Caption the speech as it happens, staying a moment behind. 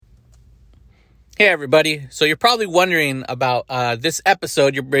Hey everybody, so you're probably wondering about this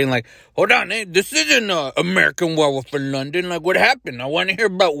episode. You're being like, hold on, this isn't American Werewolf in London. Like, what happened? I want to hear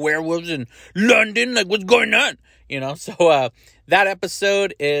about werewolves in London. Like, what's going on? So that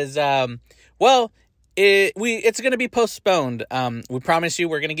episode is, it's going to be postponed. We promise you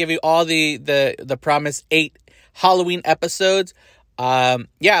we're going to give you all the promised 8 Halloween episodes.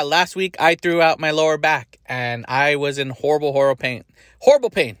 Last week I threw out my lower back and I was in horrible pain,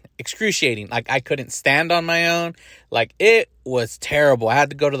 excruciating. Like, I couldn't stand on my own. Like, it was terrible. I had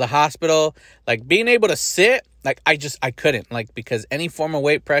to go to the hospital. Like, being able to sit, like, I couldn't, like, because any form of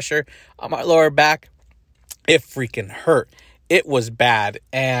weight pressure on my lower back, it freaking hurt. It was bad.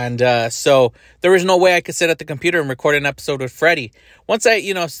 And so there was no way I could sit at the computer and record an episode with Freddie. Once I,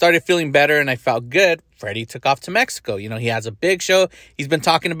 started feeling better and I felt good, Freddie took off to Mexico. He has a big show. He's been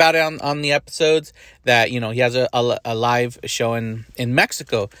talking about it on the episodes that, he has a live show in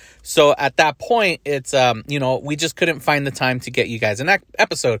Mexico. So at that point, it's, we just couldn't find the time to get you guys an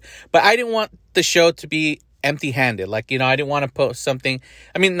episode. But I didn't want the show to be empty-handed. Like, I didn't want to post something.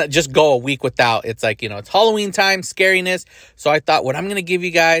 I mean, just go a week without. It's like, it's Halloween time, scariness. So I thought what I'm going to give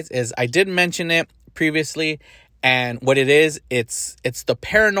you guys is, I did mention it previously, and what it is, it's the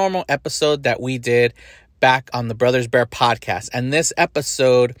paranormal episode that we did back on the Brothers Bear podcast. And this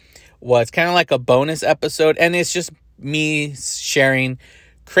episode was kind of like a bonus episode, and it's just me sharing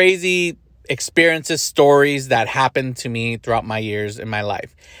crazy experiences, stories that happened to me throughout my years in my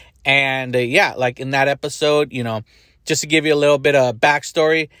life. And like in that episode, just to give you a little bit of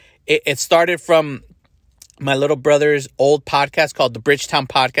backstory, it started from my little brother's old podcast called the Bridgetown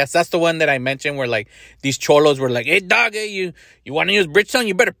Podcast. That's the one that I mentioned where, like, these cholos were like, hey, dog, you want to use Bridgetown?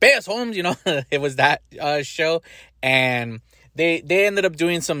 You better pay us, Holmes. It was that show. And they ended up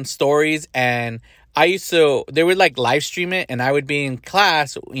doing some stories, and they would like live stream it, and I would be in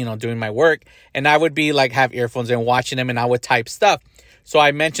class, doing my work, and I would be like, have earphones and watching them, and I would type stuff. So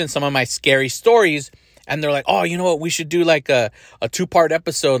I mentioned some of my scary stories, and they're like, oh, you know what? We should do like a 2-part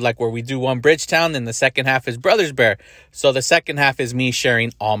episode, like where we do one Bridgetown, and the second half is Brothers Bear. So the second half is me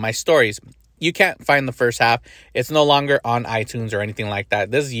sharing all my stories. You can't find the first half. It's no longer on iTunes or anything like that.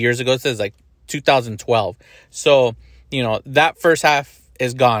 This is years ago. This is like 2012. So, that first half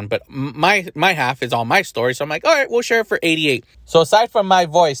is gone, but my half is all my story. So I'm like, all right, we'll share it for 88. So aside from my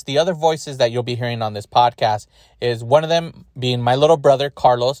voice, the other voices that you'll be hearing on this podcast is one of them being my little brother,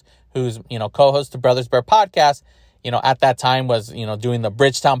 Carlos, who's, co-host to Brothers Bear podcast, at that time was, doing the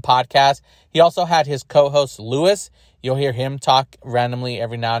Bridgetown podcast. He also had his co-host, Lewis. You'll hear him talk randomly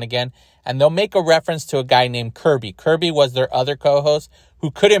every now and again. And they'll make a reference to a guy named Kirby. Kirby was their other co-host who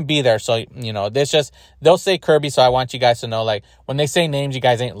couldn't be there. So, they'll say Kirby. So I want you guys to know, like, when they say names, you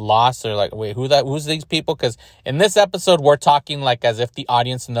guys ain't lost or like, wait, who's these people? Because in this episode, we're talking like as if the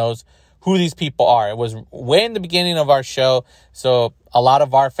audience knows who these people are. It was way in the beginning of our show. So a lot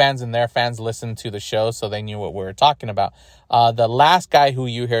of our fans and their fans listened to the show, so they knew what we were talking about. The last guy who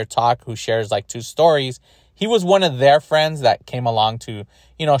you hear talk, who shares like 2 stories, he was one of their friends that came along to,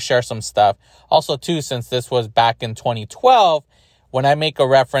 share some stuff. Also, too, since this was back in 2012, when I make a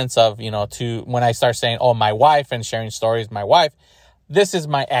reference of, to when I start saying, oh, my wife and sharing stories, my wife, this is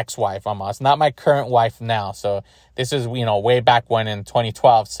my ex-wife almost, not my current wife now. So this is, way back when in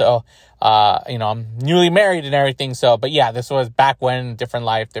 2012. So, I'm newly married and everything. So, but yeah, this was back when, different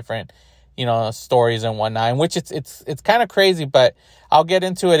life, different, stories and whatnot, in which it's kind of crazy, but I'll get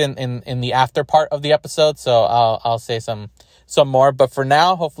into it in the after part of the episode. So I'll say some more, but for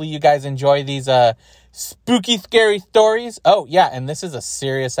now, hopefully you guys enjoy these, spooky, scary stories. Oh yeah. And this is a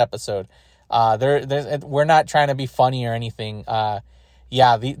serious episode. We're not trying to be funny or anything.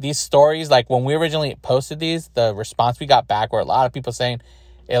 These stories, like when we originally posted these, the response we got back were a lot of people saying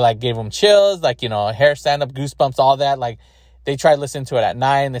it like gave them chills, like, hair stand up, goosebumps, all that. Like they tried listening to it at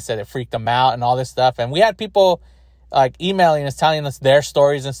night and they said it freaked them out and all this stuff. And we had people like emailing us, telling us their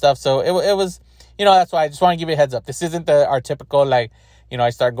stories and stuff. So it was, that's why I just want to give you a heads up. This isn't our typical, like, I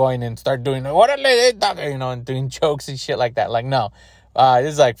start going and start doing, what are they talking, and doing jokes and shit like that. Like, no.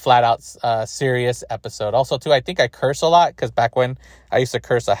 This is like flat out serious episode. Also, too, I think I curse a lot because back when I used to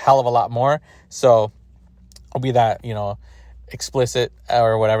curse a hell of a lot more. So I'll be that, explicit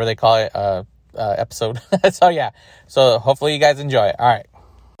or whatever they call it episode. So yeah. So hopefully you guys enjoy it. All right.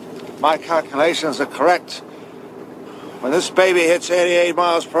 My calculations are correct. When this baby hits 88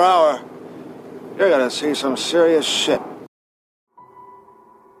 miles per hour, you're going to see some serious shit.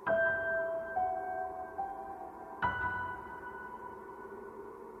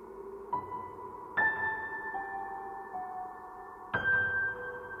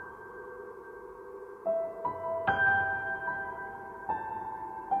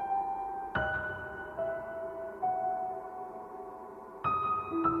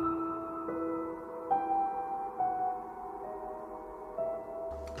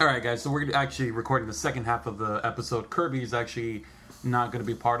 Alright, guys, so we're actually recording the second half of the episode. Kirby's actually not going to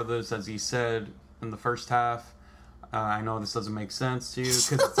be part of this, as he said in the first half. I know this doesn't make sense to you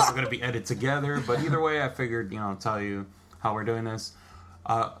because it's all going to be edited together, but either way, I figured, tell you how we're doing this.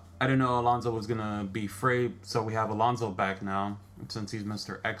 I didn't know Alonzo was going to be free, so we have Alonzo back now, since he's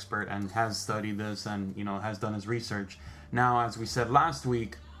Mr. Expert and has studied this and, has done his research. Now, as we said last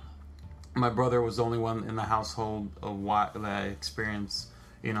week, my brother was the only one in the household of that experienced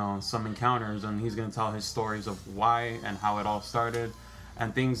some encounters, and he's going to tell his stories of why and how it all started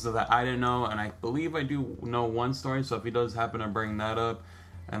and things that I didn't know. And I believe I do know one story, so if he does happen to bring that up,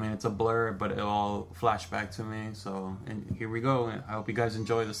 I mean, it's a blur, but it'll all flash back to me. So, and here we go. I hope you guys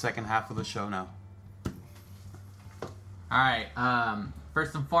enjoy the second half of the show now. Alright,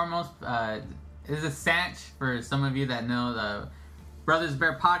 first and foremost, this is Sanch. For some of you that know the Brothers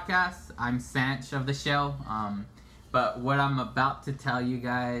Bear podcast, I'm Sanch of the show. But what I'm about to tell you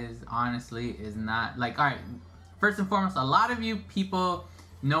guys, honestly, is not, alright, first and foremost, a lot of you people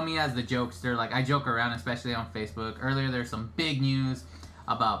know me as the jokester. I joke around, especially on Facebook. Earlier, there's some big news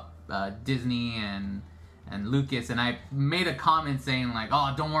about Disney and Lucas, and I made a comment saying,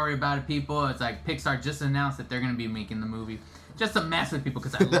 oh, don't worry about it, people. It's Pixar just announced that they're going to be making the movie. Just to mess with people,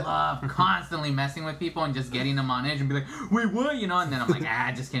 because I love constantly messing with people and just getting them on edge and be like, wait, what? And then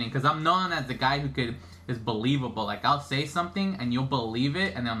I'm just kidding, because I'm known as the guy who is believable. I'll say something and you'll believe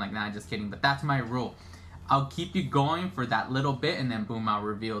it, and then I'm like, nah, just kidding. But that's my rule. I'll keep you going for that little bit, and then boom, I'll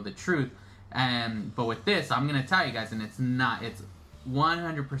reveal the truth. But with this, I'm gonna tell you guys, and it's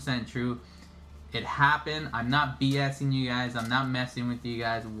 100% true. It happened. I'm not BSing you guys. I'm not messing with you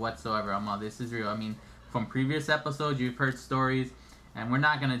guys whatsoever. I'm all, this is real. I mean, from previous episodes, you've heard stories, and we're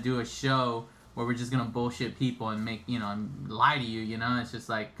not gonna do a show where we're just gonna bullshit people and make, and lie to you, It's just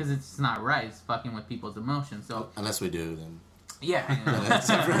because it's just not right. It's fucking with people's emotions. So unless we do, then yeah.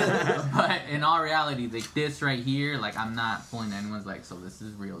 But in all reality, this right here, I'm not fooling anyone's so this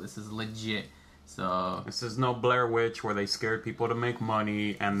is real. This is legit. So this is no Blair Witch where they scared people to make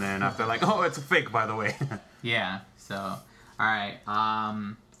money, and then after oh, it's a fake, by the way. Yeah. So all right.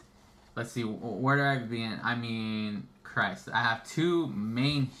 Let's see. Where do I begin? I mean, Christ, I have two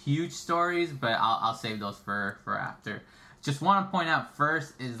main huge stories, but I'll save those for after. Just want to point out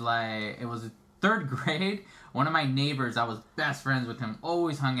first is it was third grade. One of my neighbors, I was best friends with him,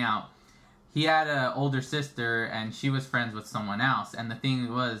 always hung out. He had an older sister, and she was friends with someone else. And the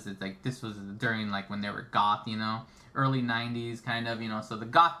thing was, it's this was during when they were goth, early 90s kind of, so the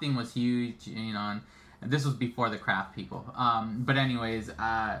goth thing was huge, and this was before the craft people. But anyways,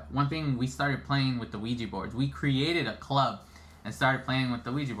 one thing, we started playing with the Ouija boards. We created a club and started playing with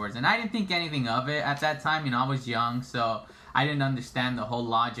the Ouija boards. And I didn't think anything of it at that time. I was young, so I didn't understand the whole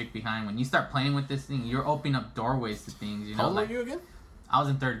logic behind when you start playing with this thing, you're opening up doorways to things, How old were you again? I was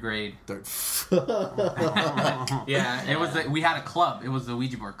in third grade. Yeah, it was. We had a club. It was the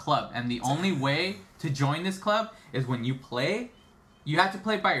Ouija board club, and the only way to join this club is when you play. You have to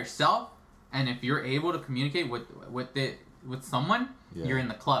play by yourself, and if you're able to communicate with someone, you're in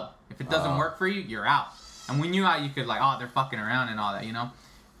the club. If it doesn't work for you, you're out. And we knew how you could they're fucking around and all that,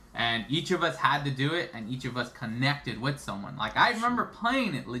 And each of us had to do it, and each of us connected with someone. I remember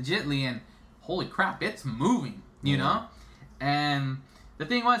playing it legitly, and holy crap, it's moving, you know. And the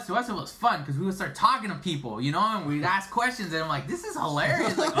thing was, to us, it was fun because we would start talking to people, and we'd ask questions, and I'm like, this is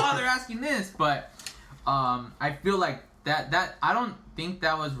hilarious. Oh, they're asking this. But I feel that I don't think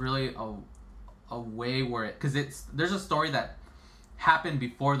that was really a way where because there's a story that happened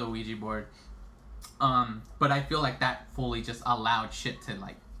before the Ouija board. But I feel that fully just allowed shit to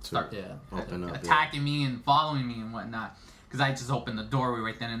start attacking me and following me and whatnot. Because I just opened the doorway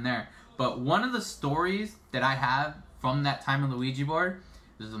right then and there. But one of the stories that I have from that time of the Ouija board,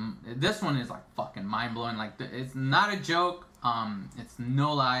 this one is fucking mind blowing. It's not a joke. It's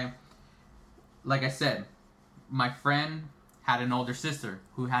no lie. Like I said, my friend had an older sister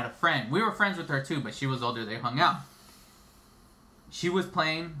who had a friend. We were friends with her too, but she was older. They hung out. She was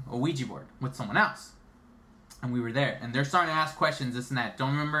playing a Ouija board with someone else. And we were there. And they're starting to ask questions, this and that.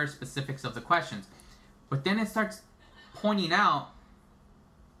 Don't remember specifics of the questions. But then it starts pointing out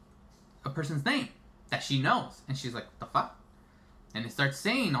a person's name that she knows. And she's like, what the fuck? And it starts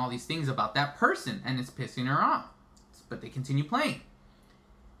saying all these things about that person. And it's pissing her off. But they continue playing.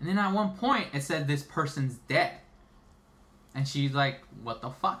 And then at one point, it said this person's dead. And she's like, what the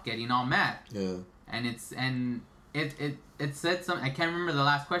fuck? Getting all mad. Yeah. And it said something. I can't remember the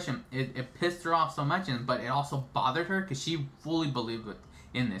last question. It pissed her off so much, but it also bothered her because she fully believed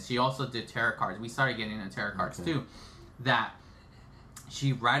in this. She also did tarot cards. We started getting into tarot cards too. That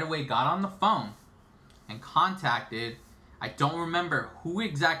she right away got on the phone and contacted I don't remember who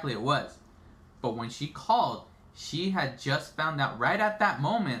exactly it was, but when she called, she had just found out right at that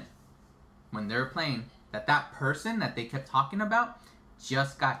moment when they were playing that that person that they kept talking about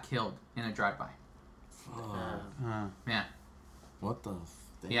just got killed in a drive-by. Yeah. What the?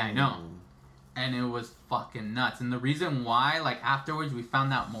 Yeah, I know. And it was fucking nuts. And the reason why, like, afterwards we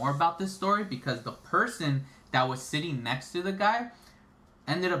found out more about this story, because the person that was sitting next to the guy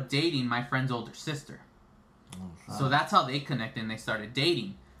ended up dating my friend's older sister. So that's how they connected and they started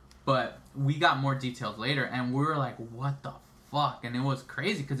dating. But we got more details later, and we were like, what the fuck? And it was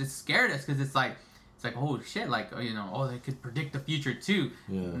crazy because it scared us, because it's like, oh shit, like, you know, oh, they could predict the future too.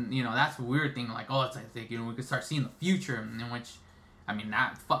 Yeah. And, you know, that's a weird thing. Like, oh, it's like, you know, we could start seeing the future, in which, I mean,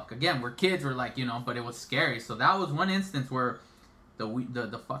 not fuck. Again, we're kids. We're like, you know, but it was scary. So that was one instance where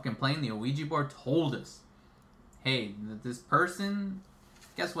the fucking plane, the Ouija board, told us, hey, this person,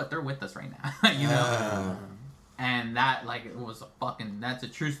 guess what? They're with us right now. You know. And that, like, it was a fucking, that's a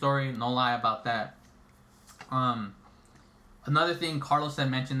true story. No lie about that. Another thing Carlos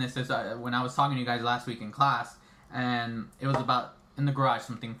had mentioned this is when I was talking to you guys last week in class, and it was about in the garage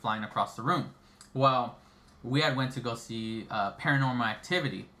something flying across the room. Well, we had went to go see Paranormal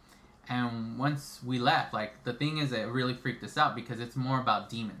Activity, and once we left, like, the thing is, it really freaked us out because it's more about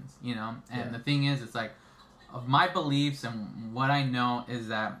demons, you know. And the thing is, it's like, of my beliefs and what I know is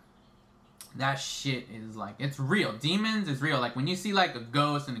that shit is like, it's real. Demons is real. Like, when you see like a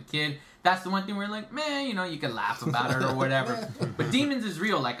ghost and a kid, that's the one thing where you're like, man, you know, you can laugh about it or whatever. But demons is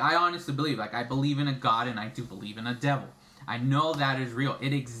real. Like, I honestly believe, like, I believe in a God and I do believe in a devil. I know that is real.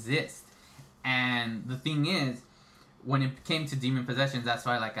 It exists. And the thing is, when it came to demon possessions, that's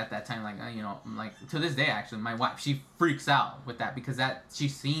why, like, at that time, like, you know, like, to this day, actually, my wife, she freaks out with that because that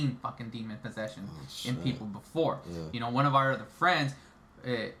she's seen fucking demon possession in people before. Yeah. You know, one of our other friends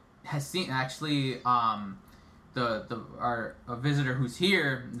has seen, actually, a visitor who's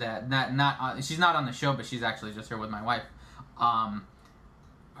here, that she's not on the show, but she's actually just here with my wife.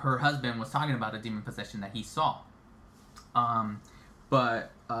 Her husband was talking about a demon possession that he saw.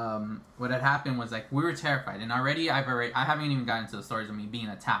 But what had happened was, like, we were terrified, and I haven't even gotten into the stories of me being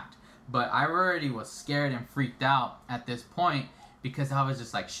attacked, but I already was scared and freaked out at this point because I was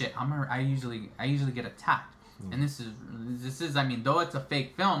just like, shit, I usually get attacked. And this is, I mean, though it's a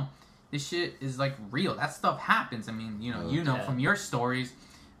fake film, this shit is, like, real. That stuff happens. I mean, you know from your stories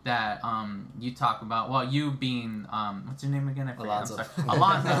that you talk about. Well, you being what's your name again? I forget. Alonzo. I'm sorry.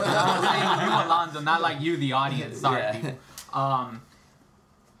 Alonzo. I'm saying you, Alonzo, not like you, the audience. Sorry, people.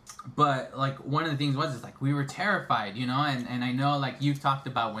 But, like, one of the things was, is like, we were terrified, you know, and I know, like, you've talked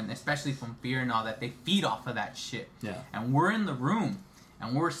about when, especially from fear and all that, they feed off of that shit. Yeah. And we're in the room.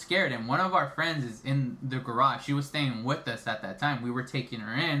 And we're scared, and one of our friends is in the garage. She was staying with us at that time. We were taking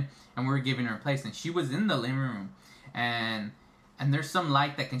her in, and we were giving her a place, and she was in the living room. And there's some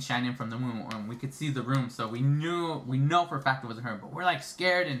light that can shine in from the room, and we could see the room. So we know for a fact it wasn't her. But we're, like,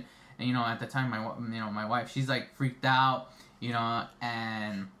 scared, and you know, at the time, my wife, she's, like, freaked out, you know,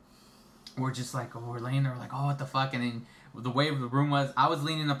 and we're just like, we're laying there, we're like, oh, what the fuck, and then the way the room was, I was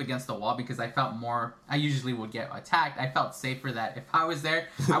leaning up against the wall because I felt I usually would get attacked. I felt safer that if I was there,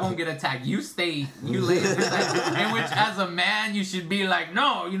 I won't get attacked. You lay in which, as a man, you should be like,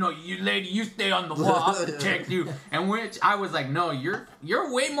 no, you know, you lady, you stay on the wall, I'll protect you. And which I was like, no, you're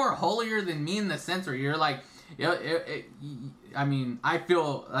way more holier than me in the sense where you're like, I mean, I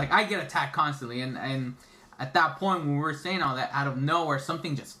feel like I get attacked constantly, and at that point when we were saying all that, out of nowhere,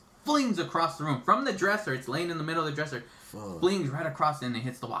 something just flings across the room from the dresser. It's laying in the middle of the dresser. Flings right across and it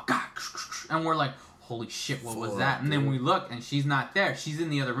hits the wall. And we're like, holy shit, what was that? And then we look and she's not there. She's in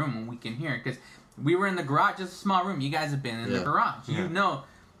the other room and we can hear it because we were in the garage, just a small room. You guys have been in the garage. You know,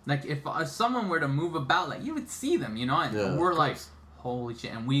 like, if someone were to move about, like, you would see them, you know? And we're like, holy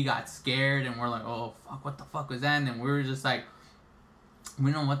shit. And we got scared and we're like, oh, fuck, what the fuck was that? And then we were just like,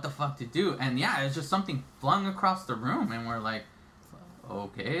 we don't know what the fuck to do. And yeah, it was just something flung across the room and we're like,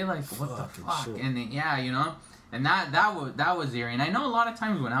 okay, like, what the fuck? Shit. And then, yeah, you know? And that was eerie. And I know a lot of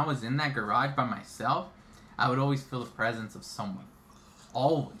times when I was in that garage by myself, I would always feel the presence of someone.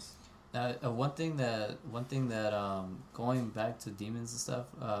 Always. One thing that going back to demons and stuff,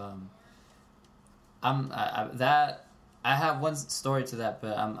 I have one story to that,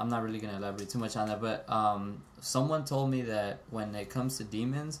 but I'm not really gonna elaborate too much on that. But someone told me that when it comes to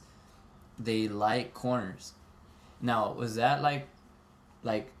demons, they like corners. Now, was that like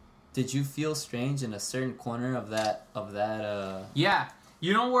did you feel strange in a certain corner of that Yeah.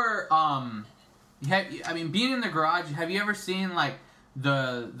 You know where being in the garage, have you ever seen, like,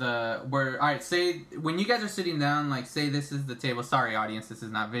 the where, alright, say when you guys are sitting down, like, say this is the table. Sorry audience, this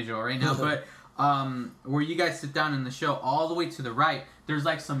is not visual right now, but where you guys sit down in the show, all the way to the right, there's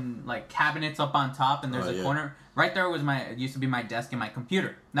like some like cabinets up on top, and there's a corner right there was it used to be my desk and my computer.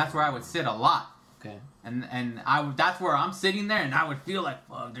 And that's where I would sit a lot. Okay. And that's where I'm sitting there, and I would feel like,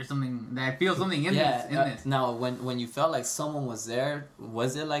 fuck, there's something. I feel something in this. Now, when you felt like someone was there,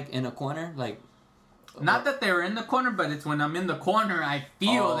 was it like in a corner, like? Not that they were in the corner, but it's when I'm in the corner, I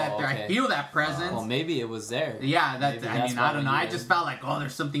feel I feel that presence. Well, maybe it was there. Yeah, I don't know. I just felt like, oh,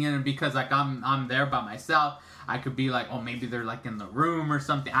 there's something in it because like I'm there by myself. I could be like, oh, maybe they're like in the room or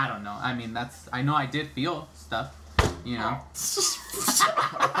something. I don't know. I mean, I know I did feel stuff, you know. Sorry,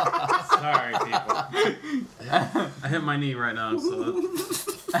 people. I hit my knee right now, so.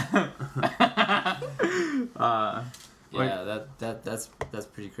 Yeah, that's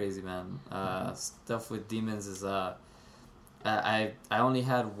pretty crazy, man. Stuff with demons is I only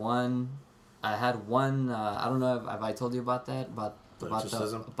had one. I had one. I don't know if I told you about that. About the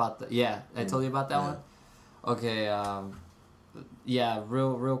I told you about that one. Okay. Yeah.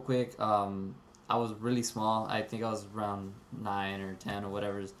 Real quick. I was really small. I think I was around 9 or 10 or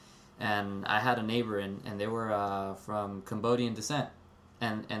whatever. And I had a neighbor, and they were from Cambodian descent,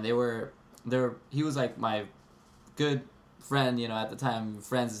 and they were he was like my good friend, you know, at the time.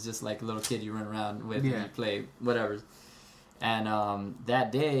 Friends is just like a little kid you run around with and you play whatever. And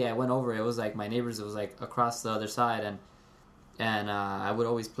that day I went over, it was like my neighbors, it was like across the other side, and I would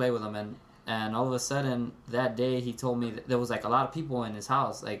always play with them, and all of a sudden that day he told me that there was like a lot of people in his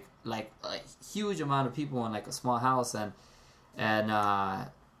house, like a huge amount of people in like a small house, and I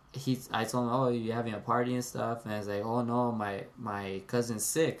told him, oh, you having a party and stuff, and I was like, oh no, my cousin's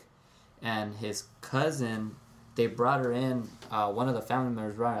sick. And his cousin, they brought her in, one of the family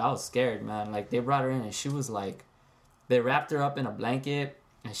members brought her. I was scared, man. Like, they brought her in, and she was like, they wrapped her up in a blanket,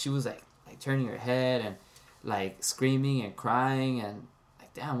 and she was like turning her head and like screaming and crying, and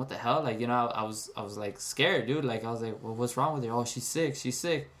like, damn, what the hell? Like, you know, I was like scared, dude. Like, I was like, well, what's wrong with her? Oh, she's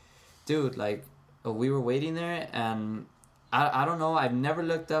sick, dude. Like, we were waiting there, and I don't know. I've never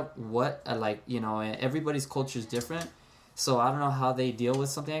looked up what like, you know, everybody's culture is different, so I don't know how they deal with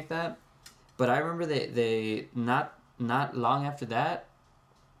something like that. But I remember they not long after that,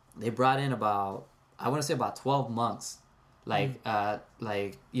 they brought in about 12 monks. Like,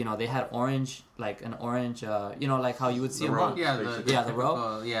 you know, they had orange, like an orange, you know, like how you would see a monk. Yeah, the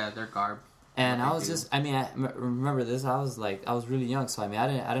robe. Their garb. And I was just, I mean, I remember this. I was really young, so I mean, I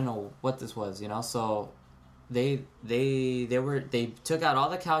didn't know what this was, you know. So they took out all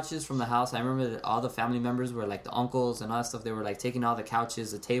the couches from the house. I remember that all the family members were like the uncles and all that stuff. They were like taking all the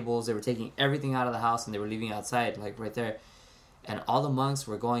couches, the tables. They were taking everything out of the house, and they were leaving it outside, like right there. And all the monks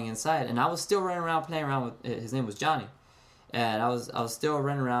were going inside, and I was still running around playing around with. His name was Johnny, and I was still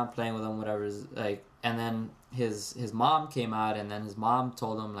running around playing with him, whatever. Like, and then his mom came out, and then his mom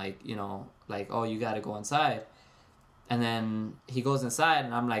told him, like, you know, like, oh, you got to go inside. And then he goes inside,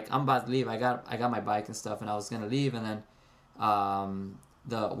 and I'm like, I'm about to leave. I got my bike and stuff, and I was gonna leave. And then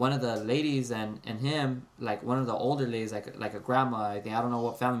one of the ladies and him, like one of the older ladies, like a grandma, I think, I don't know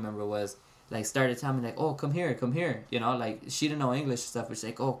what family member it was, like started telling me like, oh, come here, you know, like she didn't know English and stuff, but she's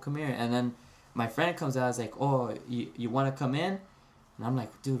like, oh, come here. And then my friend comes out, is like, oh, you want to come in? And I'm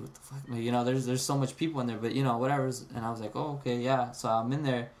like, dude, what the fuck, you know, there's so much people in there, but you know, whatever. And I was like, oh, okay, yeah. So I'm in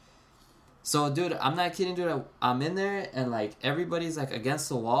there. So, dude, I'm not kidding, dude. I'm in there, and like everybody's like against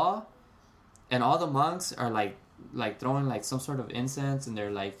the wall, and all the monks are like throwing like some sort of incense, and they're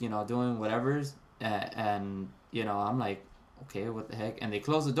like, you know, doing whatever's, and you know, I'm like, okay, what the heck? And they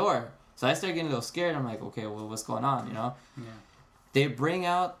close the door, so I start getting a little scared. I'm like, okay, well, what's going on? You know? Yeah. They bring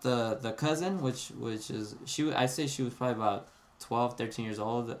out the cousin, which is I say she was probably about 12, 13 years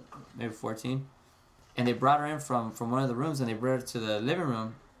old, maybe 14, and they brought her in from one of the rooms, and they brought her to the living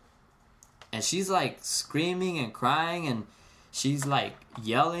room. And she's like screaming and crying, and she's like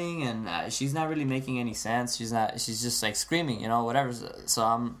yelling, and she's not really making any sense. She's just like screaming, you know, whatever. So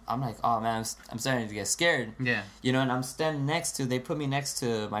I'm like, oh man, I'm starting to get scared. Yeah. You know, and I'm standing they put me next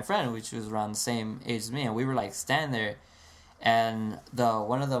to my friend, which was around the same age as me, and we were like standing there. And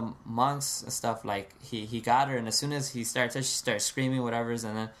one of the monks and stuff, like he got her, and as soon as he started touching, she started screaming, whatever. And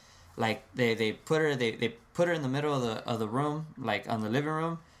then like they put her in the middle of the room, like on the living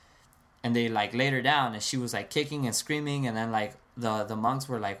room. And they like laid her down, and she was like kicking and screaming, and then like the monks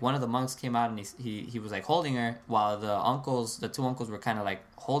were like, one of the monks came out, and he was like holding her, while the two uncles were kind of like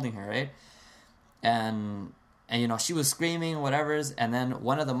holding her, right? And you know, she was screaming, whatever's, and then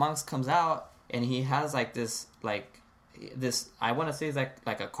one of the monks comes out, and he has like this I want to say it's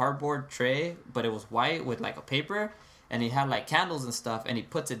like a cardboard tray, but it was white with like a paper, and he had like candles and stuff, and he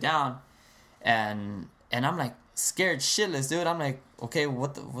puts it down, and and I'm like scared shitless, dude. I'm like, okay,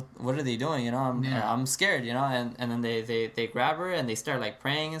 what are they doing? You know, I'm scared, you know. And then they grab her and they start like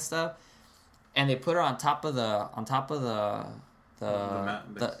praying and stuff, and they put her on top of the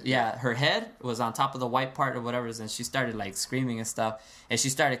her head was on top of the white part or whatever, and she started like screaming and stuff, and she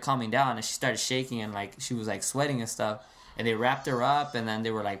started calming down and she started shaking and like she was like sweating and stuff, and they wrapped her up and then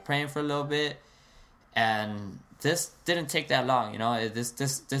they were like praying for a little bit, and this didn't take that long, you know.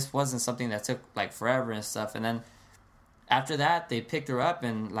 This wasn't something that took like forever and stuff, and then after that they picked her up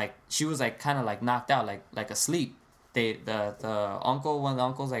and like she was like kind of like knocked out, like asleep. The uncle, one of the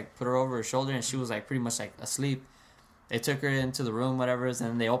uncles, like put her over her shoulder and she was like pretty much like asleep. They took her into the room, whatever,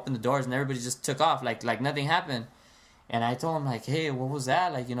 and they opened the doors and everybody just took off like nothing happened. And I told him like, hey, what was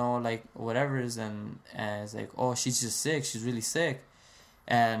that? Like, you know, like whatever is, and it's like, oh, she's just sick. She's really sick.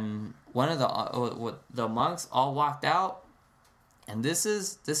 And one of the monks all walked out, and this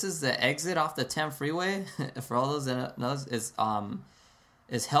is the exit off the 10 freeway. For all those that know, is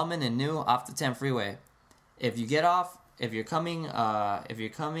Hellman and New off the 10 freeway. If you get off, if you're coming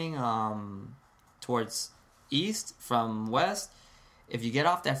towards east from west, if you get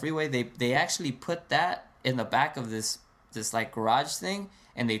off that freeway, they actually put that in the back of this like garage thing,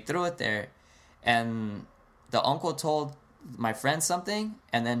 and they threw it there. And the uncle told my friend something,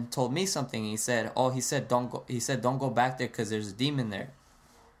 and then told me something. He said don't go back there because there's a demon there.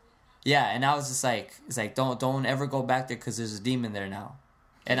 Yeah, and I was just like, it's like don't ever go back there because there's a demon there now.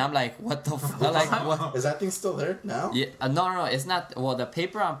 And I'm like, what the like what is that thing still there now? Yeah, no, it's not. Well, the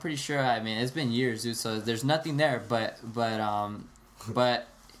paper, I'm pretty sure. I mean, it's been years, dude. So there's nothing there. But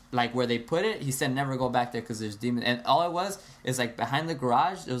like where they put it, he said never go back there because there's demons. And all it was is like behind the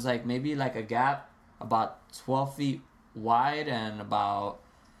garage. It was like maybe like a gap about 12 feet wide and about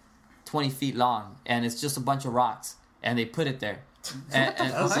 20 feet long, and it's just a bunch of rocks. And they put it there.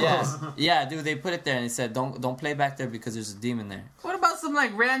 Yeah, dude, they put it there and they said don't play back there because there's a demon there. What about some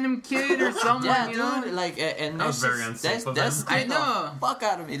like random kid or someone? Yeah, you know, dude, like and that was very unsafe of them. I know. Fuck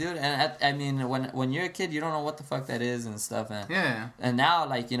out of me, dude. And I mean, when you're a kid, you don't know what the fuck that is and stuff. And yeah. And now,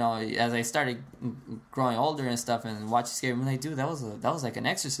 like, you know, as I started growing older and stuff and watching scary, I'm like, dude, that was like an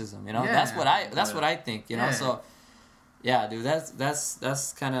exorcism. You know, Yeah. that's what I think. You know, Yeah. so. Yeah, dude,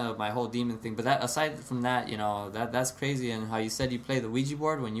 that's kind of my whole demon thing. But that aside from that, you know, that's crazy. And how you said you played the Ouija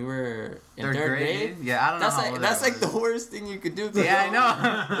board when you were in third grade. Yeah, I don't know. That's like the worst thing you could do. Yeah, I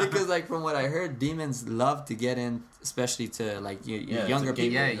know. Because like from what I heard, demons love to get in, especially to like younger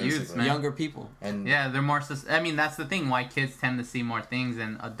people. Yeah, youth, man. Younger people. And yeah, they're more. I mean, that's the thing. Why kids tend to see more things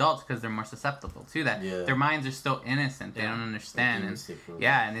than adults, because they're more susceptible to that. Yeah. Their minds are still innocent. They don't understand, and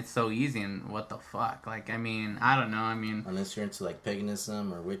and it's so easy. And what the fuck? Like, I mean, I don't know. I mean, unless you're into like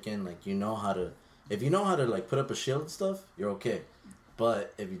paganism or Wiccan, like if you know how to like put up a shield and stuff, you're okay.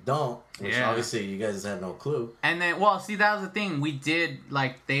 But if you don't, which obviously you guys have no clue. And then, well, see, that was the thing. We did,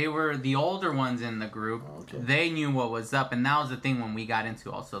 like, they were the older ones in the group. Okay. They knew what was up. And that was the thing when we got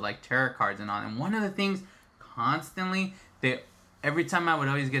into also, like, tarot cards and all. And one of the things constantly, every time I would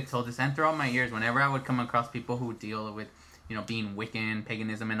always get told this, and throughout my years, whenever I would come across people who deal with, you know, being Wiccan,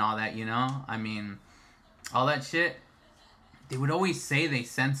 paganism, and all that, you know, I mean, all that shit, they would always say they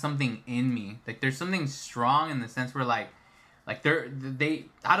sense something in me. Like, there's something strong in the sense where, like they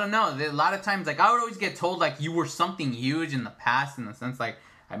I don't know. A lot of times, like, I would always get told, like, you were something huge in the past, in the sense, like,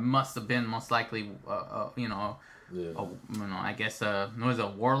 I must have been most likely, you know, I guess, was a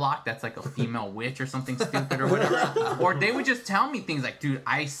warlock that's like a female witch or something stupid or whatever. Or they would just tell me things like, dude,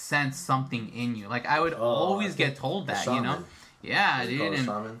 I sense something in you. Like, I would always get told that, you know? Yeah, dude.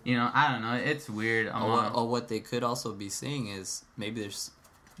 And, you know, I don't know. It's weird. Or what they could also be saying is maybe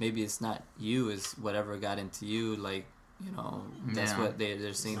it's not you, it's whatever got into you, like, you know, that's what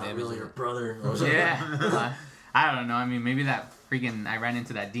they're seeing. It's not really your brother. Yeah. I don't know. I mean, maybe that freaking I ran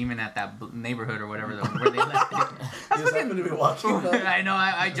into that demon at that neighborhood or whatever where they left it. You just happened to be watching that? I know.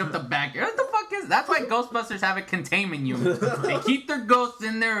 I jumped up back. What the fuck is? That's why Ghostbusters have a containment unit. They keep their ghosts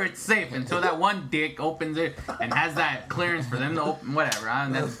in there. It's safe until that one dick opens it and has that clearance for them to open. Whatever.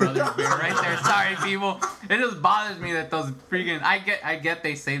 That's brother's beer right there. Sorry, people. It just bothers me that those freaking. I get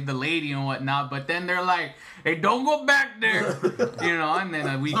they saved the lady and whatnot, but then they're like, hey, don't go back there. You know. And then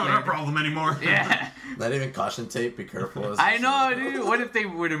a week It's not later, our problem anymore. Yeah. Not even caution tape. Be careful. I know, dude. What if they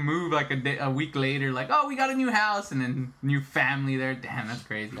were to move like a week later? Like, oh, we got a new house and then new family there. Damn, that's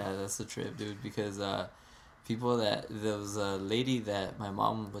crazy. Yeah, that's a trip, dude. Because there was a lady that my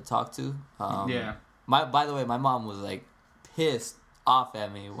mom would talk to. By the way, my mom was like pissed off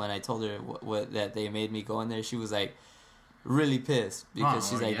at me when I told her what that they made me go in there. She was like, really pissed because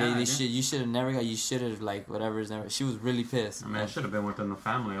she's like, yeah, you should have never got, you should have like whatever's never. She was really pissed. I mean, it should have been within the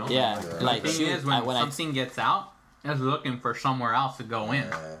family. Also. Yeah, like The thing is, when something gets out, it's looking for somewhere else to go in.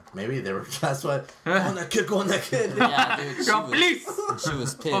 Maybe they were. That's what. Go on that kid. Yeah, dude. Girl, please. She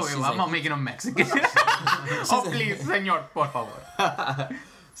was pissed. Oh, wait, She's I'm like, not making him Mexican. Oh, please, señor, por favor.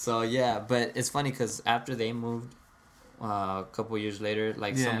 So yeah, but it's funny because after they moved, a couple years later,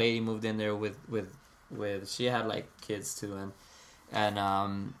 like some lady moved in there with she had like kids too,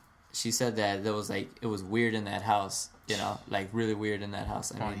 and she said that there was like it was weird in that house, you know, like really weird in that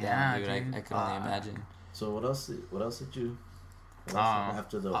house. I mean, damn, dude, I could only imagine. So what else did you?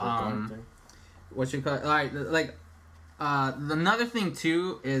 After the whole thing? What you call it? All right, like another thing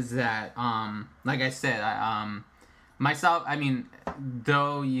too is that like I said, myself, I mean,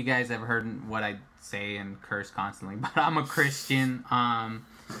 though you guys have heard what I say and curse constantly, but I'm a Christian.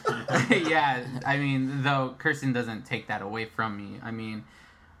 Yeah, I mean, though cursing doesn't take that away from me. I mean,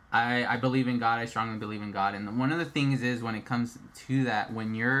 I believe in God. I strongly believe in God. And one of the things is when it comes to that,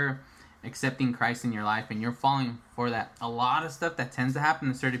 when you're accepting Christ in your life and you're falling for that, a lot of stuff that tends to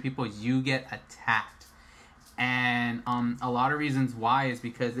happen to certain people is you get attacked. And a lot of reasons why is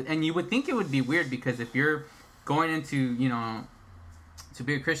because, and you would think it would be weird because if you're going into, you know, to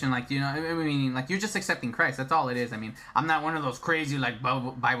be a Christian, like, you know, I mean, like, you're just accepting Christ. That's all it is. I mean, I'm not one of those crazy, like,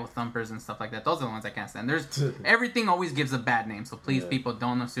 Bible thumpers and stuff like that. Those are the ones I can't stand. There's everything always gives a bad name. So please, people,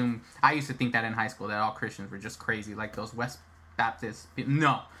 don't assume. I used to think that in high school, that all Christians were just crazy, like those West Baptist people. No.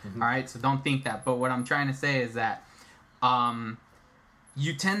 All right? So don't think that. But what I'm trying to say is that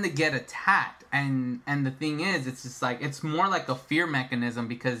you tend to get attacked. And the thing is, it's just like, it's more like a fear mechanism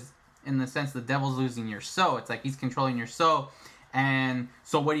because, in the sense, the devil's losing your soul. It's like he's controlling your soul. And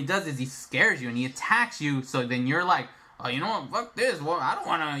so what he does is he scares you and he attacks you. So then you're like, oh, you know what? Fuck this. Well, I don't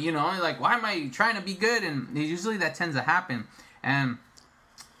want to, you know, like, why am I trying to be good? And usually that tends to happen. And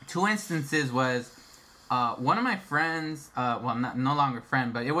two instances was one of my friends, well, no longer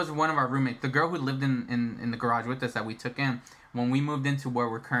friend, but it was one of our roommates, the girl who lived in the garage with us that we took in. When we moved into where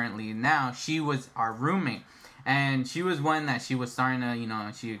we're currently now, she was our roommate. And she was one that she was starting to, you know,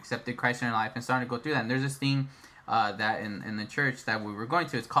 she accepted Christ in her life and started to go through that. And there's this thing that in the church that we were going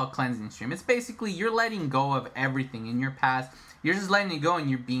to, it's called cleansing stream. It's basically you're letting go of everything in your past. You're just letting it go and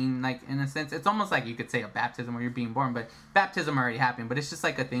you're being, like, in a sense, it's almost like you could say a baptism where you're being born, but baptism already happened. But it's just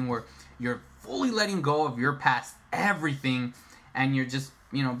like a thing where you're fully letting go of your past, everything, and you're just,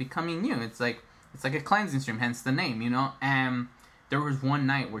 you know, becoming new. It's like a cleansing stream, hence the name, you know. And there was one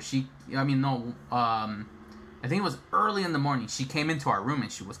night where I think it was early in the morning. She came into our room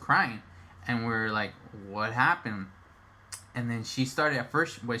and she was crying. And we're like, what happened? And then she started, at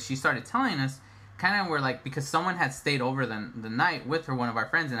first, what she started telling us, kind of were like, because someone had stayed over the night with her, one of our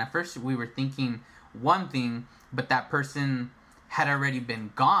friends. And at first we were thinking one thing, but that person had already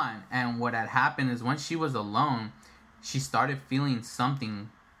been gone. And what had happened is when she was alone, she started feeling something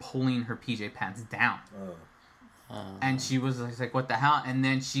pulling her PJ pants down. And she was like, what the hell? And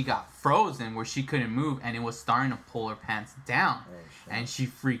then she got frozen where she couldn't move and it was starting to pull her pants down. And she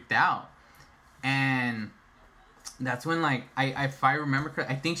freaked out. And that's when, like, if I remember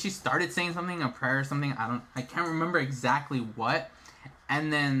correctly, I think she started saying something, a prayer or something. I can't remember exactly what.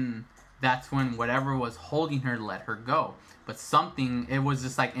 And then that's when whatever was holding her let her go. But something, it was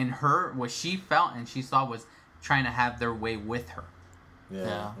just like in her, what she felt and she saw was trying to have their way with her.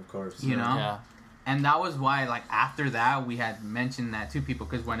 Yeah. Of course. You know? Yeah. And that was why, like, after that, we had mentioned that to people.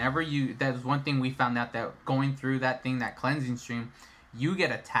 Because whenever that was one thing we found out, that going through that thing, that cleansing stream, you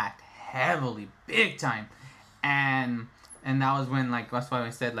get attacked heavily, big time. And that was when, like, that's why I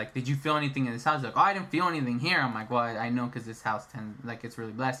said, like, did you feel anything in this house? Like, oh, I didn't feel anything here. I'm like, well, I know, because this house it's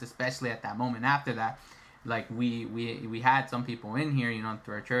really blessed, especially at that moment after that. Like, we had some people in here, you know,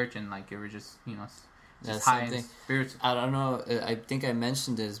 through our church, and, like, it was just, you know, just high in spirits. I don't know. I think I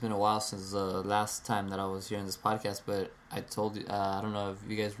mentioned it. It's been a while since the last time that I was here in this podcast, but I told you, I don't know if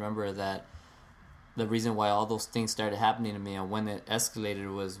you guys remember that the reason why all those things started happening to me and when it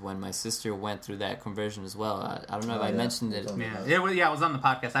escalated was when my sister went through that conversion as well. I don't know if I mentioned it. Yeah, it was on the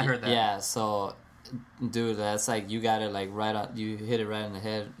podcast. I heard that. Yeah, so, dude, that's like, you got it, like, right on, you hit it right in the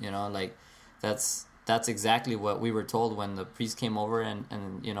head, you know, like, that's exactly what we were told when the priest came over and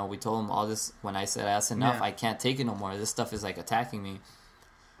you know, we told him all this. When I said, that's enough, I can't take it no more, this stuff is, like, attacking me.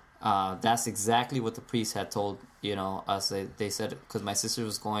 That's exactly what the priest had told, you know, us. They said, because my sister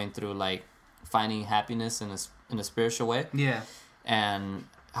was going through, like, finding happiness in a spiritual way. Yeah. And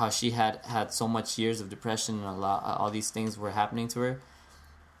how she had so much years of depression and all these things were happening to her,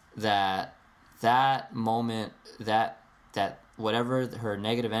 that moment, that whatever her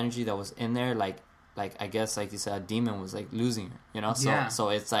negative energy that was in there, like like I guess like you said, a demon was like losing her, you know. So Yeah. so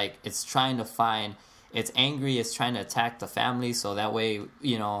it's like it's trying to find, it's angry, it's trying to attack the family, so that way,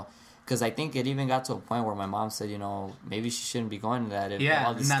 you know. Because I think it even got to a point where my mom said, you know, maybe she shouldn't be going to that if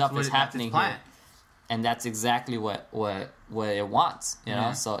all this stuff is happening here. And that's exactly what it wants, you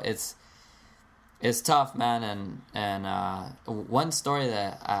know. So it's tough, man. And one story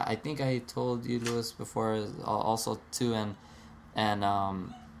that I think I told you, Lewis, before also too, and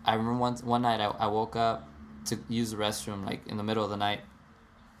I remember one night I woke up to use the restroom like in the middle of the night.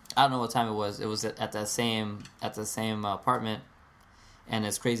 I don't know what time it was. It was at the same apartment. And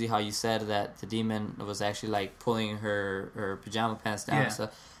it's crazy how you said that the demon was actually like pulling her pajama pants down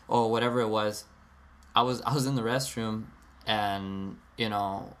or whatever it was. I was in the restroom, and you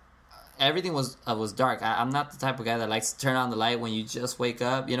know, everything was dark. I'm not the type of guy that likes to turn on the light when you just wake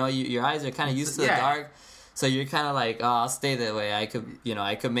up. You know, your eyes are kind of used to the dark, so you're kind of like, oh, I'll stay that way. I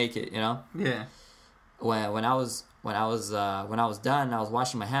could make it. You know. Yeah. When I was done, I was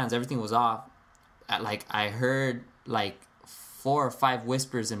washing my hands. Everything was off. I heard like 4 or 5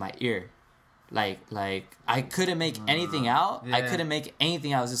 whispers in my ear, like I couldn't make anything out. I couldn't make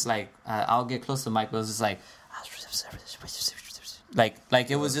anything out. I was just like, I'll get close to the mic, but it was just like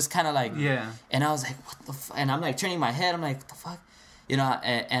it was just kind of like, and I was like, what the and I'm like turning my head, I'm like, what the fuck, you know,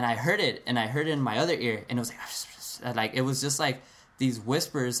 and I heard it in my other ear, and it was like it was just like these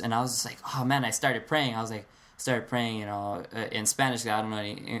whispers, and I was just like, oh man, I started praying, you know, in Spanish. I don't know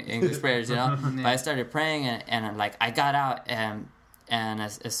any English prayers, you know. But I started praying, and like I got out, and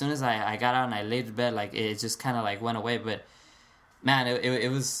as soon as I got out and I laid in bed, like it just kind of like went away. But man,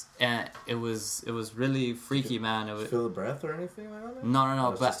 it was really freaky, man. It was, feel the breath or anything like that?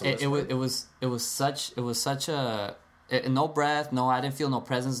 No. But it was such a. No breath, no, I didn't feel no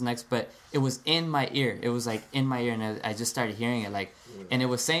presence next, but it was in my ear. It was like in my ear, and I just started hearing it, like, and it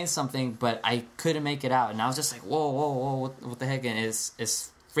was saying something, but I couldn't make it out, and I was just like, whoa, what the heck? And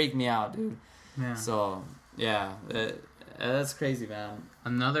it's freaked me out, dude. Yeah. So yeah, that's crazy, man.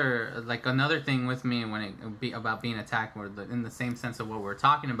 Another thing with me when it be about being attacked, or in the same sense of what we're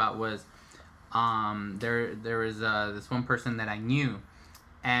talking about, was there was this one person that I knew,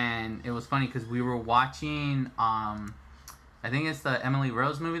 and it was funny because we were watching I think it's the Emily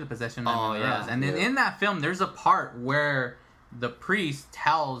Rose movie, The Possession of Emily Rose. And then in that film, there's a part where the priest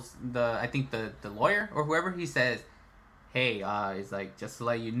tells the lawyer or whoever, he says, hey, he's like, just to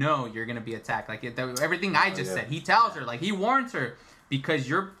let you know, you're going to be attacked. Like everything I just said. He tells her, like, he warns her, because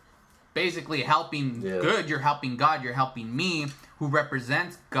you're basically helping good. You're helping God. You're helping me, who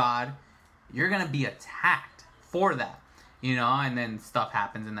represents God. You're going to be attacked for that, you know? And then stuff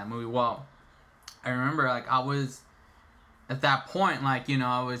happens in that movie. Well, I remember, like, I was... At that point, like, you know,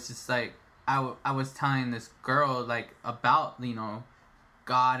 I was just like, I was telling this girl, like, about, you know,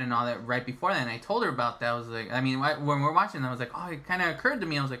 God and all that right before that. And I told her about that. I was like, I mean, when we're watching, I was like, oh, it kind of occurred to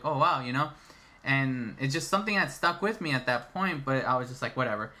me. I was like, oh, wow, you know. And it's just something that stuck with me at that point. But I was just like,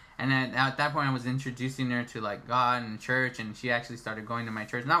 whatever. And then at that point, I was introducing her to, like, God and church. And she actually started going to my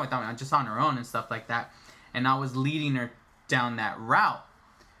church. Not without me, just on her own and stuff like that. And I was leading her down that route.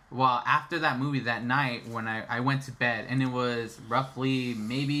 Well, after that movie that night, when I went to bed, and it was roughly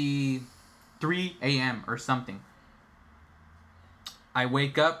maybe 3 a.m. or something, I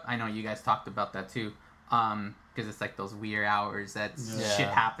wake up. I know you guys talked about that too, because it's like those weird hours that shit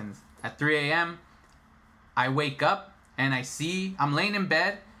happens. At 3 a.m., I wake up, and I'm laying in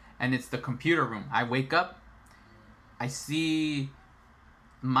bed, and it's the computer room. I wake up, I see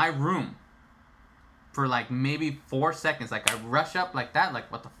my room. For like maybe 4 seconds, like I rush up like that, like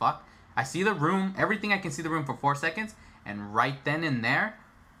what the fuck? I see the room, everything I can see the room for 4 seconds, and right then and there,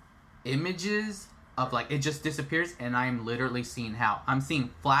 images of like, it just disappears, and I'm literally seeing I'm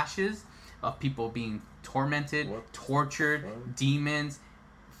seeing flashes of people being tormented, tortured, demons,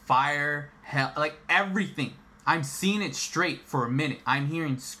 fire, hell, like everything. I'm seeing it straight for a minute. I'm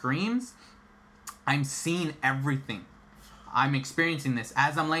hearing screams. I'm seeing everything. I'm experiencing this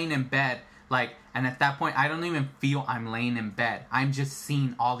as I'm laying in bed, like. And at that point, I don't even feel I'm laying in bed. I'm just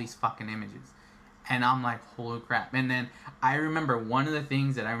seeing all these fucking images. And I'm like, holy crap. And then I remember one of the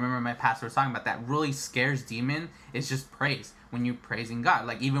things that I remember my pastor was talking about that really scares demon is just praise. When you're praising God.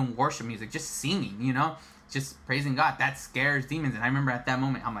 Like even worship music, just singing, you know? Just praising God. That scares demons. And I remember at that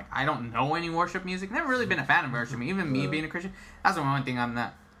moment, I'm like, I don't know any worship music. Never really been a fan of worship music. Even me being a Christian. That's the one thing I'm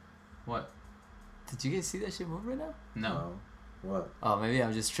not. What? Did you guys see that shit move right now? No. What? Oh, maybe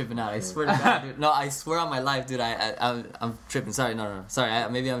I'm just tripping out. I swear to God, dude. No, I swear on my life, dude. I'm tripping. Sorry, no.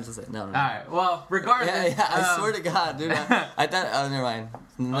 Sorry, maybe I'm just like, no. All right. Well, regardless. Yeah, I swear to God, dude. I thought. Oh, never mind.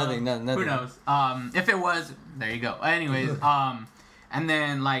 Nothing. Who knows? If it was, there you go. Anyways, and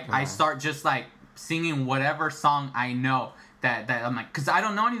then like I start just like singing whatever song I know that I'm like, because I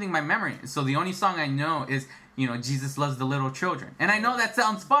don't know anything by memory. So the only song I know is, you know, Jesus loves the little children. And I know that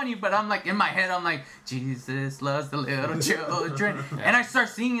sounds funny, but I'm like, in my head, I'm like, Jesus loves the little children. And I start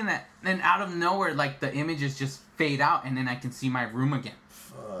singing that. And out of nowhere, like, the images just fade out. And then I can see my room again.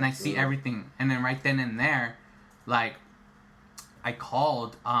 And I see everything. And then right then and there, like, I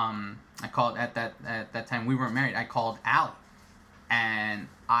called at that time, we weren't married. I called Allie. And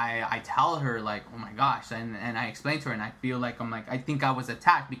I tell her, like, oh my gosh. And I explained to her, and I feel like, I think I was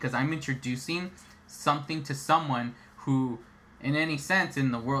attacked because I'm introducing something to someone who, in any sense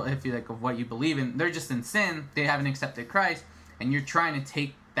in the world, if you like, of what you believe in, they're just in sin. They haven't accepted Christ, and you're trying to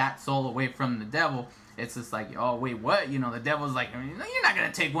take that soul away from the devil. It's just like, oh wait, what? You know, the devil's like, you're not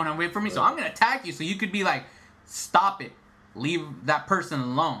gonna take one away from me, so I'm gonna attack you. So you could be like, stop it, leave that person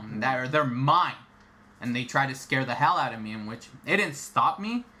alone. They're mine, and they try to scare the hell out of me. In which it didn't stop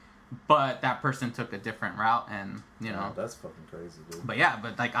me, but that person took a different route, and you know, that's fucking crazy, dude. But yeah,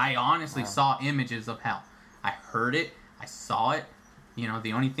 but like, I honestly saw images of hell. I heard it, I saw it. You know,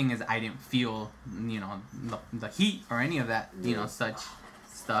 the only thing is I didn't feel, you know, the heat or any of that, you know, such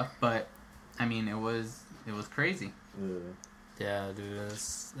stuff. But I mean, it was crazy. Yeah, dude,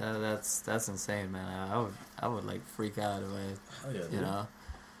 that's insane, man. I would like freak out if I, you know,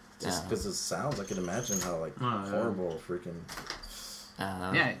 just because it sounds. I can imagine how like horrible freaking.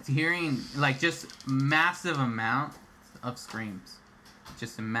 Yeah, hearing like just massive amount of screams.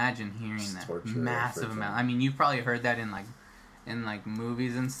 Just imagine hearing that massive amount. I mean, you've probably heard that in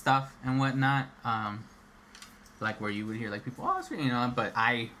movies and stuff and whatnot. Like where you would hear like people, you know. But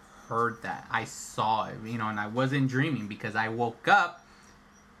I heard that, I saw it, you know, and I wasn't dreaming because I woke up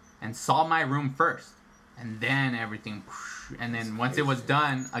and saw my room first, and then everything. And then once it was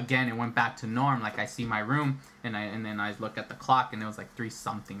done, again, it went back to norm. Like I see my room, and then I look at the clock, and it was like 3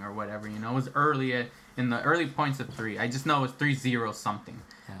 something or whatever. You know, it was early in the early points of 3. I just know it was 30 something.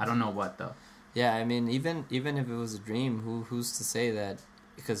 Yeah. I don't know what though. Yeah, I mean, even if it was a dream, who's to say that?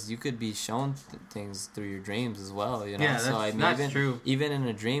 Because you could be shown things through your dreams as well. You know, yeah, so I mean, that's true. Even in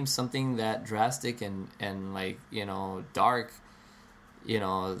a dream, something that drastic and like, you know, dark. You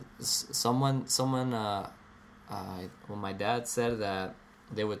know, someone. Well, my dad said that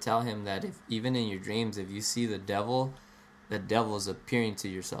they would tell him that if even in your dreams, if you see the devil's appearing to